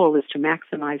legitimate goal is to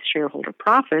maximize shareholder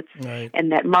profits,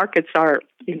 and that markets are,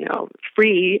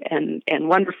 free and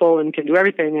wonderful and can do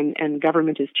everything, and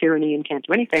government is tyranny and can't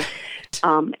do anything.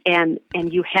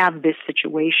 And you have this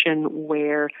situation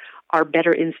where our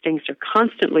better instincts are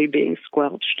constantly being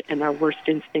squelched and our worst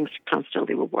instincts are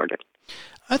constantly rewarded.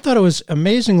 I thought it was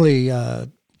amazingly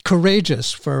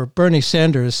courageous for Bernie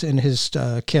Sanders in his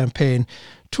campaign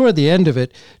toward the end of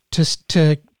it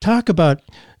to talk about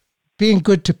being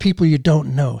good to people you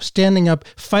don't know, standing up,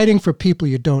 fighting for people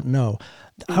you don't know.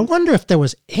 I wonder if there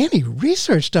was any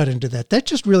research done into that. That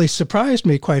just really surprised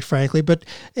me, quite frankly. But,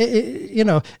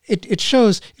 it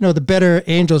shows, the better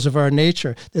angels of our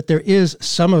nature, that there is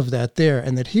some of that there,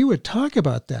 and that he would talk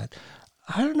about that.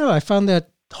 I don't know. I found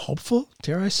that hopeful,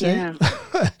 dare I say. Yeah.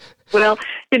 Well,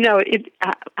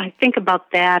 I think about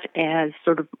that as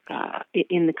sort of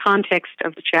in the context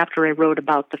of the chapter I wrote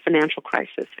about the financial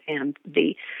crisis and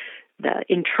the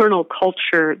internal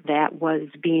culture that was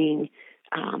being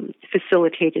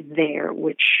facilitated there,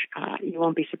 which you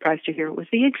won't be surprised to hear was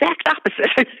the exact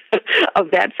opposite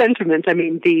of that sentiment. I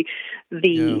mean, the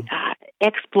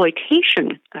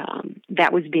exploitation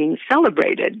that was being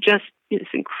celebrated, just this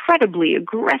incredibly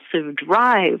aggressive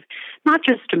drive, not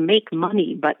just to make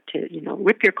money, but to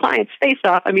rip your client's face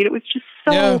off. I mean, it was just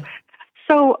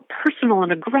so personal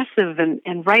and aggressive,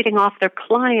 and writing off their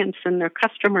clients and their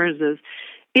customers as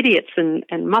idiots and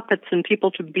muppets and people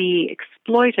to be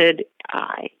exploited.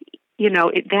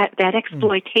 That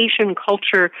exploitation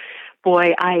culture,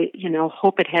 boy, I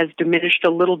hope it has diminished a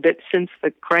little bit since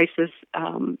the crisis.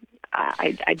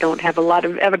 I don't have a lot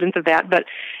of evidence of that, but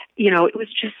it was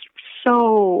just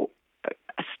so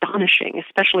astonishing,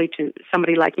 especially to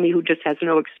somebody like me who just has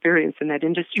no experience in that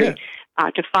industry,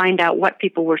 to find out what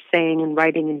people were saying and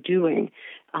writing and doing.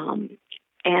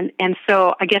 And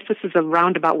so I guess this is a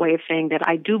roundabout way of saying that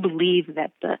I do believe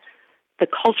that the the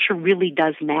culture really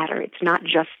does matter. It's not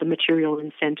just the material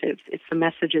incentives. It's the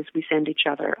messages we send each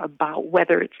other about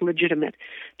whether it's legitimate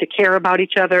to care about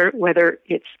each other, whether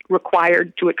it's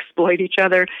required to exploit each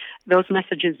other. Those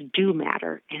messages do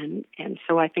matter. And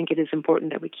so I think it is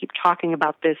important that we keep talking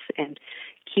about this and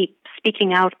keep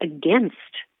speaking out against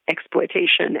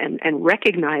exploitation and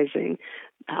recognizing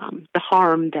the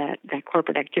harm that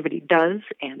corporate activity does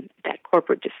and that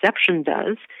corporate deception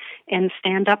does, and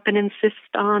stand up and insist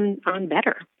on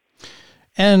better.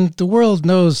 And the world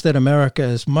knows that America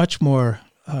is much more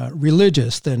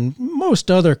religious than most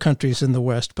other countries in the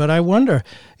West. But I wonder,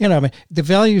 the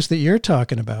values that you're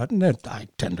talking about, and that I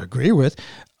tend to agree with,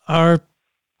 are,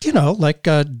 like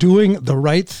doing the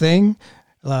right thing,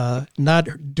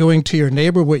 not doing to your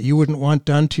neighbor what you wouldn't want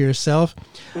done to yourself.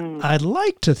 I'd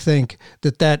like to think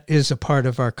that is a part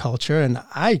of our culture, and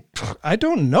I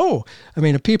don't know. I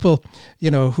mean, people,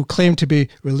 who claim to be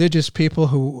religious people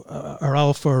who are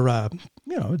all for,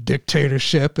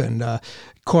 dictatorship and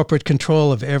corporate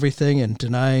control of everything and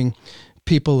denying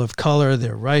people of color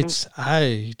their rights.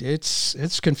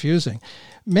 It's confusing.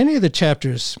 Many of the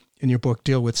chapters in your book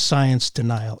deal with science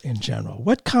denial in general.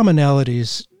 What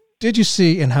commonalities did you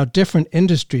see in how different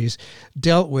industries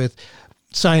dealt with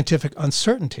scientific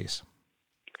uncertainties?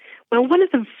 Well, one of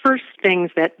the first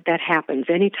things that happens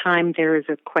anytime there is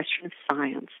a question of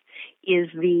science is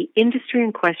the industry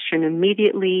in question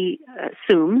immediately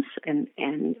assumes,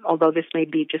 and although this may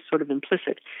be just sort of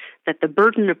implicit, that the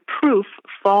burden of proof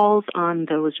falls on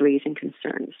those raising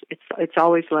concerns. It's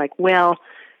always like, well,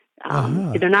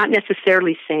 they're not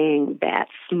necessarily saying that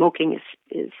smoking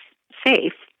is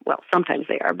safe. Well, sometimes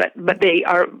they are, but they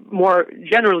are more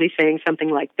generally saying something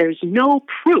like, there's no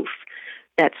proof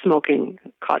that smoking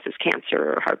causes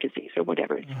cancer or heart disease or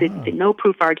whatever. It's the no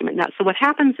proof argument. Now, so what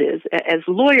happens is, as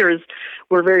lawyers,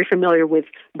 we're very familiar with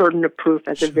burden of proof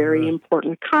as a very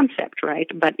important concept, right?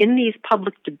 But in these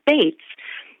public debates,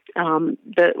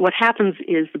 what happens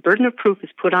is the burden of proof is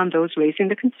put on those raising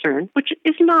the concern, which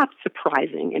is not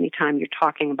surprising anytime you're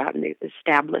talking about an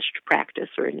established practice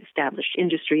or an established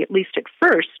industry. At least at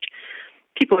first,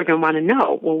 people are going to want to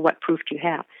know, well, what proof do you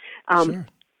have?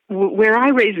 Where I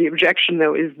raise the objection,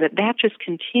 though, is that just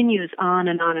continues on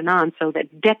and on and on, so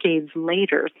that decades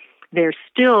later, they're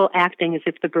still acting as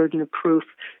if the burden of proof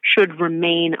should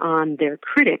remain on their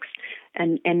critics,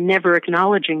 and never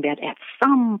acknowledging that at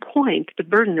some point the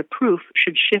burden of proof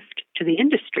should shift to the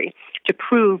industry to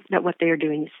prove that what they are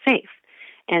doing is safe.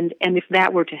 And if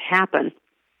that were to happen,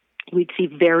 we'd see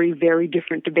very, very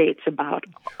different debates about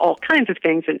all kinds of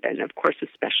things, and of course,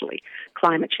 especially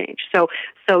climate change. So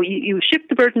you shift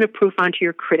the burden of proof onto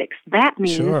your critics. That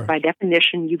means, by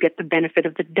definition, you get the benefit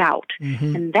of the doubt.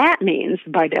 And that means,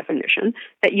 by definition,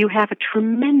 that you have a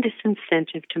tremendous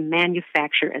incentive to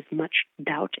manufacture as much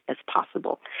doubt as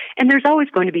possible. And there's always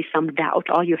going to be some doubt.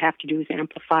 All you have to do is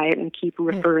amplify it and keep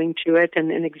referring to it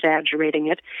and exaggerating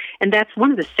it. And that's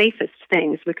one of the safest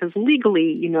things, because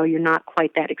legally, you're not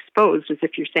quite that exposed as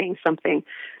if you're saying something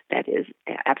that is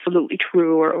absolutely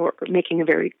true or making a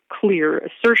very clear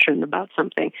assertion about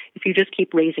something. If you just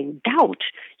keep raising doubt,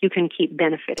 you can keep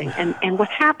benefiting. And what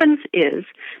happens is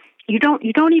you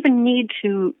don't even need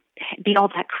to be all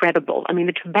that credible. I mean,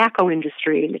 the tobacco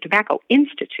industry and the Tobacco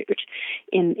Institute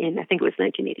in I think it was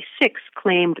 1986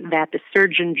 claimed that the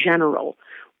Surgeon General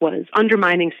was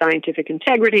undermining scientific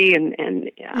integrity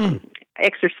and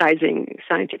exercising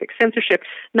scientific censorship.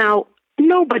 Now,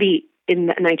 nobody in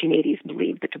the 1980s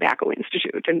believed the Tobacco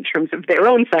Institute in terms of their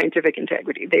own scientific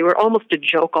integrity. They were almost a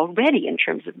joke already in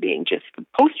terms of being just the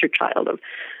poster child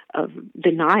of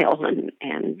denial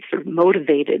and sort of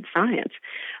motivated science.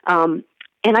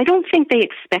 And I don't think they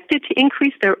expected to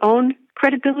increase their own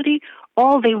credibility.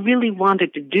 All they really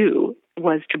wanted to do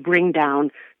was to bring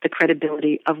down the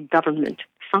credibility of government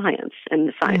science and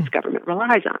the science government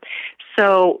relies on.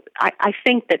 So I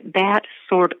think that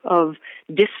sort of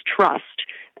distrust,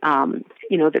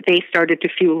 that they started to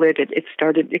fuel it.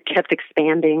 It kept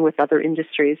expanding with other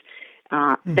industries.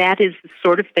 That is the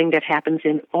sort of thing that happens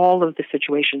in all of the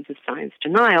situations of science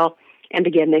denial. And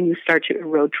again, then you start to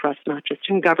erode trust, not just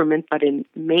in government, but in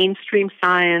mainstream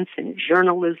science, in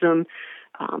journalism,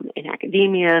 in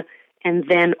academia. And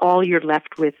then all you're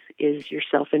left with is your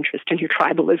self-interest and your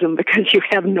tribalism, because you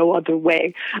have no other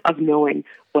way of knowing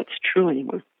what's true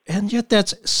anymore. And yet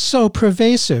that's so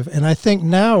pervasive. And I think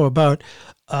now about,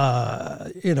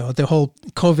 the whole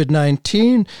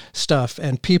COVID-19 stuff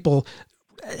and people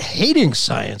hating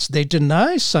science. They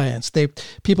deny science.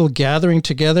 People gathering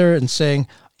together and saying,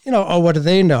 what do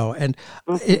they know? And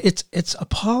it's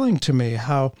appalling to me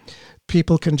how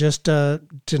people can just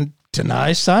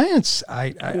deny science.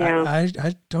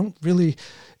 I don't really.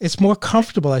 It's more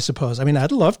comfortable, I suppose. I mean,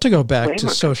 I'd love to go back to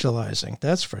socializing.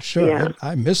 That's for sure. Yeah.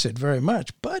 I miss it very much,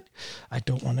 but I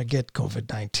don't want to get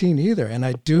COVID-19 either. And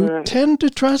I do tend to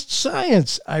trust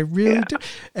science. I really do.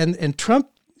 And Trump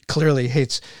clearly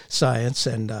hates science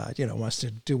and wants to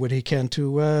do what he can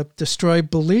to destroy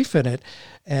belief in it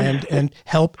and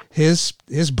help his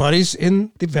buddies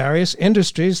in the various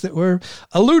industries that we're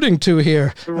alluding to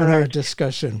here in our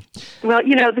discussion. Well,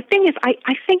 the thing is,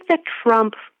 I think that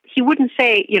Trump, he wouldn't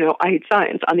say, I hate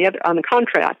science. On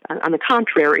the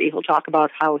contrary, he'll talk about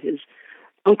how his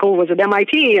uncle was at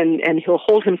MIT, and he'll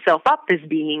hold himself up as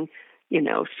being,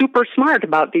 super smart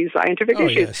about these scientific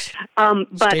issues. Yes.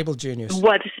 But stable genius.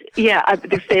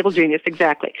 The stable genius,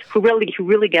 exactly. Who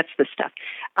really gets this stuff.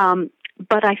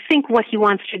 But I think what he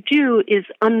wants to do is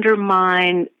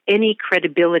undermine any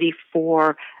credibility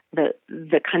for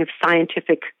the kind of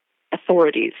scientific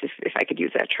authorities, if I could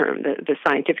use that term, the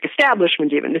scientific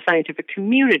establishment, even the scientific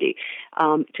community,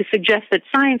 to suggest that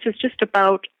science is just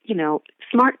about,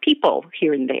 smart people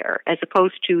here and there, as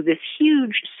opposed to this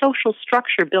huge social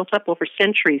structure built up over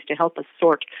centuries to help us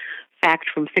sort fact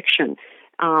from fiction.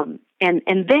 And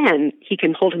then he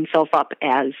can hold himself up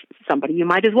as somebody you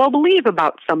might as well believe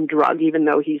about some drug, even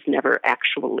though he's never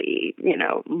actually,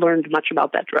 learned much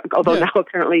about that drug. Although now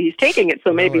apparently he's taking it,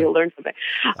 so maybe he'll learn something.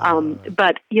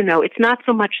 But it's not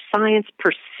so much science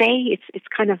per se. It's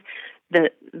kind of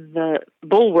the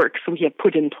bulwarks we have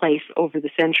put in place over the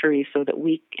centuries so that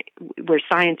where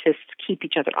scientists keep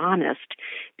each other honest,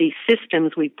 these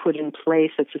systems we put in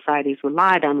place that societies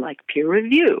relied on, like peer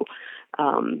review,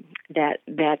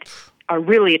 that are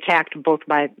really attacked both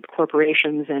by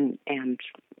corporations and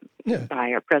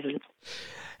by our president.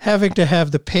 Having to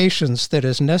have the patience that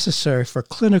is necessary for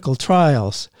clinical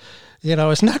trials,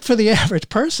 it's not for the average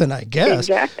person, I guess.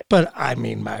 Exactly. But I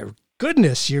mean, my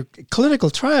goodness, your clinical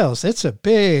trials, it's a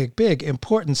big, big,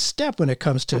 important step when it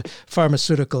comes to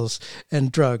pharmaceuticals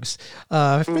and drugs.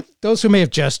 For those who may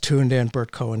have just tuned in,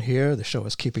 Bert Cohen here. The show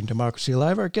is Keeping Democracy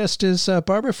Alive. Our guest is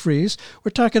Barbara Fries. We're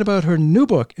talking about her new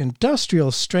book, Industrial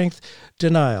Strength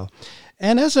Denial.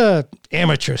 And as an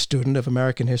amateur student of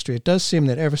American history, it does seem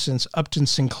that ever since Upton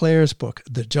Sinclair's book,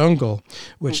 The Jungle,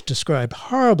 which described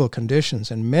horrible conditions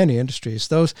in many industries,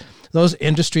 those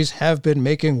industries have been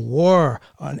making war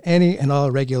on any and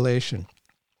all regulation.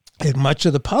 And much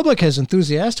of the public has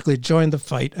enthusiastically joined the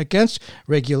fight against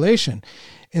regulation.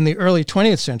 In the early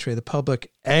 20th century, the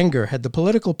public anger had the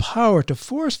political power to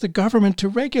force the government to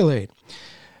regulate.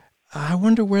 I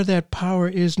wonder where that power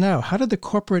is now. How did the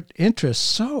corporate interests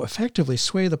so effectively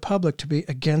sway the public to be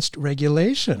against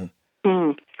regulation?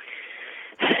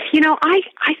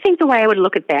 I think the way I would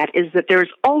look at that is that there's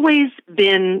always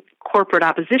been corporate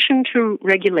opposition to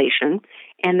regulation,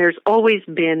 and there's always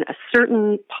been a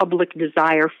certain public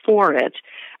desire for it.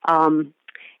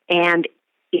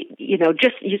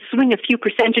 Just you swing a few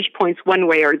percentage points one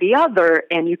way or the other,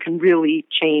 and you can really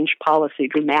change policy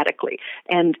dramatically.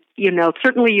 And,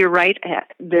 certainly you're right.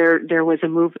 There was a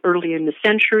move early in the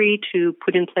century to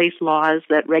put in place laws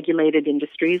that regulated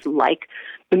industries like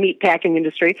the meatpacking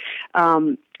industry.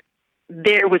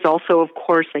 There was also, of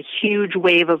course, a huge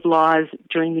wave of laws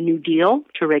during the New Deal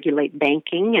to regulate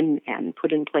banking and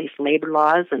put in place labor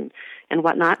laws and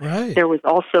whatnot. Right. There was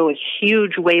also a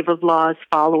huge wave of laws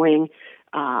following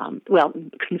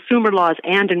consumer laws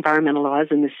and environmental laws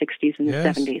in the 60s and the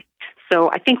 70s. So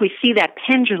I think we see that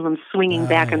pendulum swinging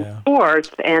back and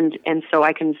forth, and so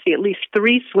I can see at least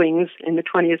three swings in the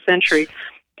 20th century.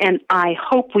 And I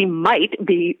hope we might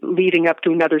be leading up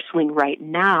to another swing right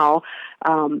now.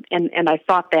 And I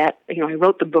thought that, I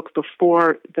wrote the book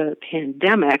before the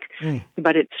pandemic,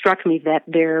 but it struck me that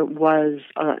there was,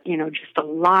 just a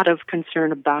lot of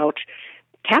concern about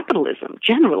capitalism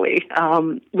generally,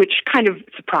 which kind of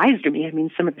surprised me. I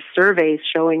mean, some of the surveys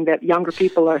showing that younger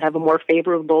people have a more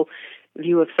favorable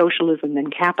view of socialism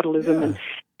than capitalism. And,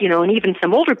 and even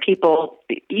some older people,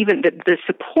 even the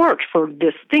support for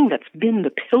this thing that's been the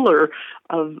pillar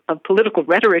of political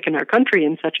rhetoric in our country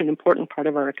and such an important part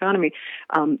of our economy,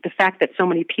 the fact that so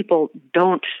many people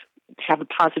don't have a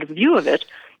positive view of it,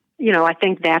 I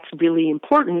think that's really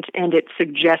important, and it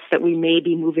suggests that we may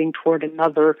be moving toward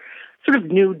another sort of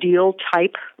New Deal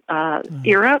type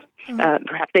era,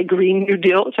 perhaps a Green New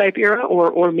Deal type era,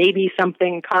 or maybe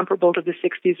something comparable to the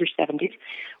 60s or 70s,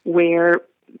 where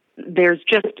there's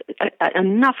just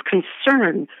enough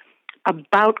concern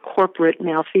about corporate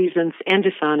malfeasance and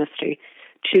dishonesty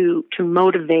to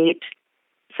motivate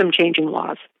some changing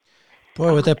laws.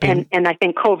 Boy, would that be... And I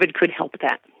think COVID could help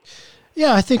that.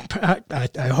 Yeah, I think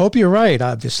I hope you're right.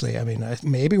 Obviously, I mean,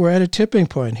 maybe we're at a tipping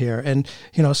point here, and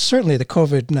certainly the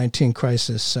COVID-19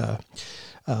 crisis.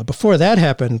 Before that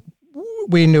happened,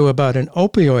 we knew about an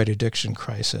opioid addiction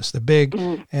crisis. The big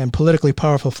and politically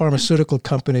powerful pharmaceutical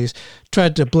companies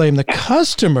tried to blame the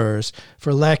customers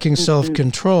for lacking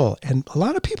self-control, and a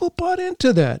lot of people bought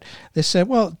into that. They said,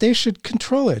 well, they should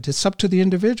control it. It's up to the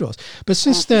individuals. But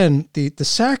since then, the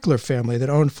Sackler family that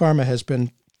owned pharma has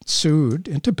been sued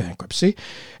into bankruptcy,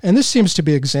 and this seems to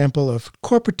be an example of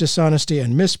corporate dishonesty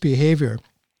and misbehavior.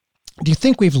 Do you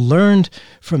think we've learned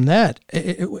from that?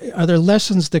 Are there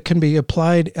lessons that can be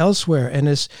applied elsewhere? And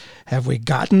have we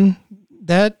gotten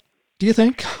that, do you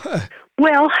think?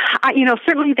 Well,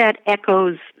 certainly that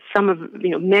echoes some of,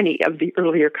 many of the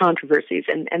earlier controversies,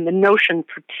 and the notion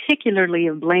particularly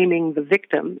of blaming the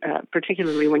victim,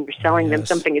 particularly when you're selling them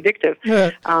something addictive.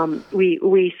 Yeah.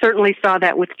 We certainly saw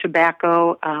that with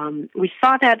tobacco. We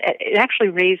saw that it actually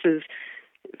raises,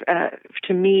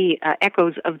 to me,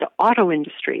 echoes of the auto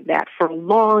industry, that for a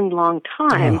long, long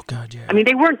time, I mean,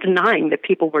 they weren't denying that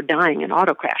people were dying in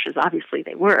auto crashes. Obviously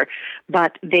they were,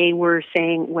 but they were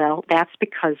saying, well, that's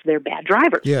because they're bad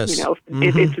drivers. Yes.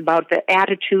 It's about the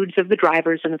attitudes of the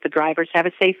drivers, and if the drivers have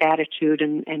a safe attitude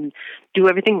and do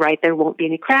everything right, there won't be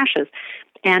any crashes.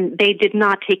 And they did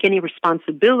not take any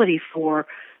responsibility for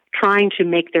trying to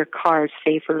make their cars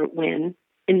safer when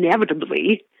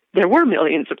inevitably there were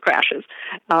millions of crashes.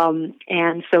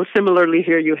 And so similarly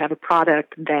here, you have a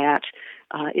product that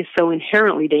is so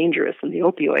inherently dangerous in the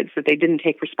opioids that they didn't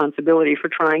take responsibility for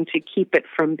trying to keep it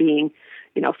from being,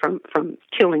 from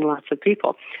killing lots of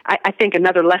people. I think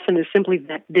another lesson is simply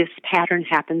that this pattern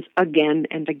happens again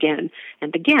and again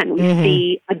and again. We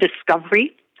see a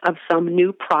discovery of some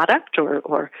new product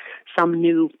or some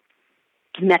new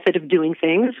method of doing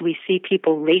things. We see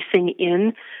people racing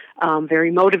in,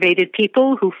 very motivated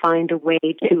people who find a way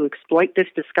to exploit this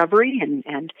discovery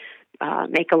and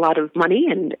make a lot of money,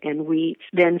 and we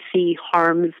then see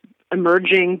harms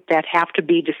emerging that have to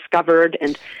be discovered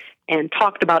and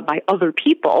talked about by other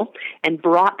people and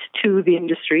brought to the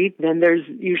industry. Then there's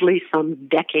usually some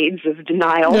decades of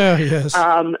denial,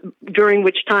 during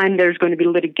which time there's going to be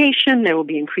litigation, there will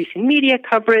be increasing media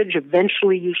coverage,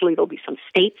 eventually usually there'll be some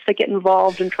states that get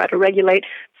involved and try to regulate.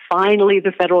 Finally,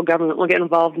 the federal government will get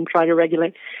involved and try to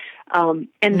regulate. And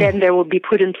then there will be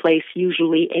put in place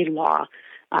usually a law.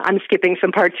 I'm skipping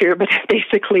some parts here, but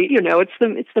basically, it's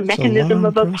the mechanism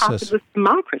of a populist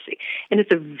democracy. And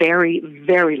it's a very,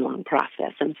 very long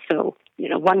process. And so,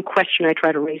 one question I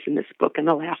try to raise in this book, and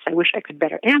alas, I wish I could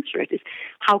better answer it, is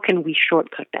how can we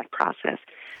shortcut that process?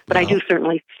 But I do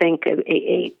certainly think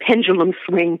a pendulum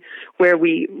swing where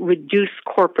we reduce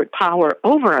corporate power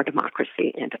over our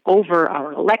democracy and over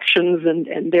our elections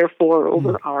and therefore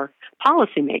over our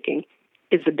policymaking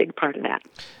is a big part of that.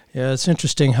 Yeah, it's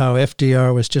interesting how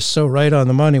FDR was just so right on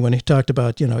the money when he talked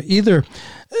about, either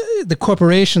the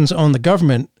corporations own the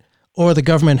government or the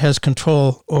government has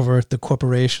control over the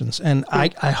corporations. And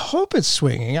I hope it's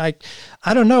swinging. I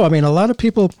don't know. I mean, a lot of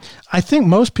people, I think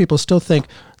most people still think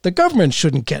the government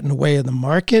shouldn't get in the way of the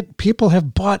market. People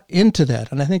have bought into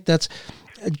that. And I think that's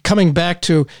coming back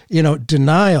to,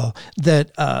 denial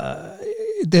that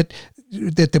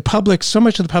the public, so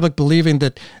much of the public believing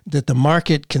that the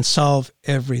market can solve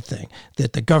everything,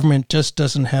 that the government just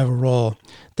doesn't have a role,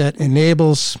 that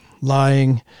enables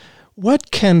lying. What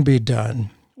can be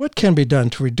done? What can be done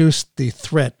to reduce the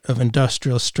threat of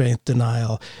industrial strength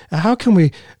denial? How can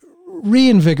we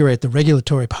reinvigorate the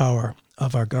regulatory power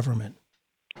of our government?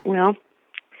 Well,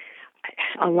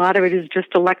 a lot of it is just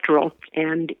electoral,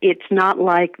 and it's not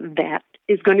like that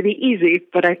is going to be easy,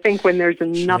 but I think when there's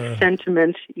enough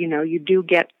sentiment,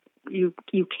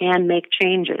 you can make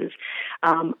changes.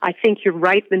 I think you're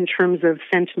right in terms of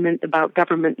sentiment about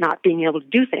government not being able to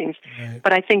do things,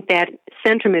 but I think that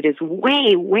sentiment is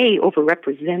way, way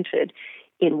overrepresented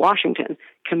in Washington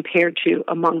compared to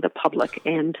among the public.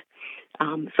 And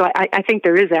so I think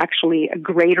there is actually a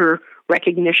greater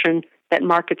recognition that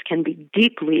markets can be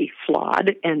deeply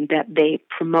flawed and that they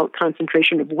promote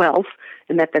concentration of wealth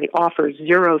and that they offer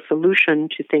zero solution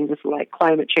to things like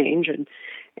climate change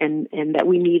and that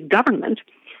we need government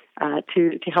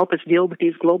to help us deal with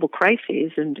these global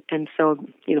crises. And so,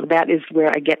 that is where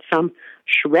I get some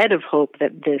shred of hope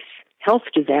that this health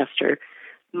disaster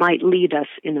might lead us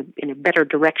in a better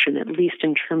direction, at least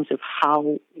in terms of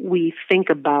how we think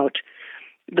about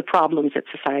the problems that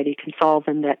society can solve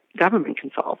and that government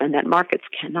can solve and that markets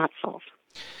cannot solve,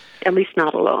 at least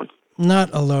not alone.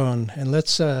 Not alone. And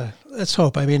let's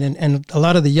hope. I mean, and a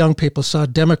lot of the young people saw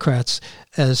Democrats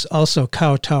as also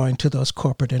kowtowing to those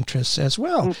corporate interests as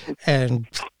well. Mm-hmm. And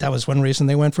that was one reason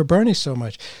they went for Bernie so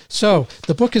much. So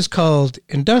the book is called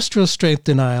Industrial Strength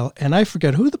Denial. And I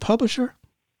forget who the publisher?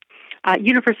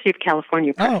 University of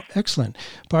California Press. Oh, excellent.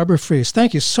 Barbara Fries,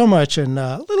 thank you so much. And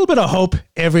a little bit of hope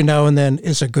every now and then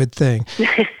is a good thing.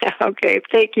 Okay.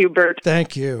 Thank you, Bert.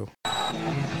 Thank you.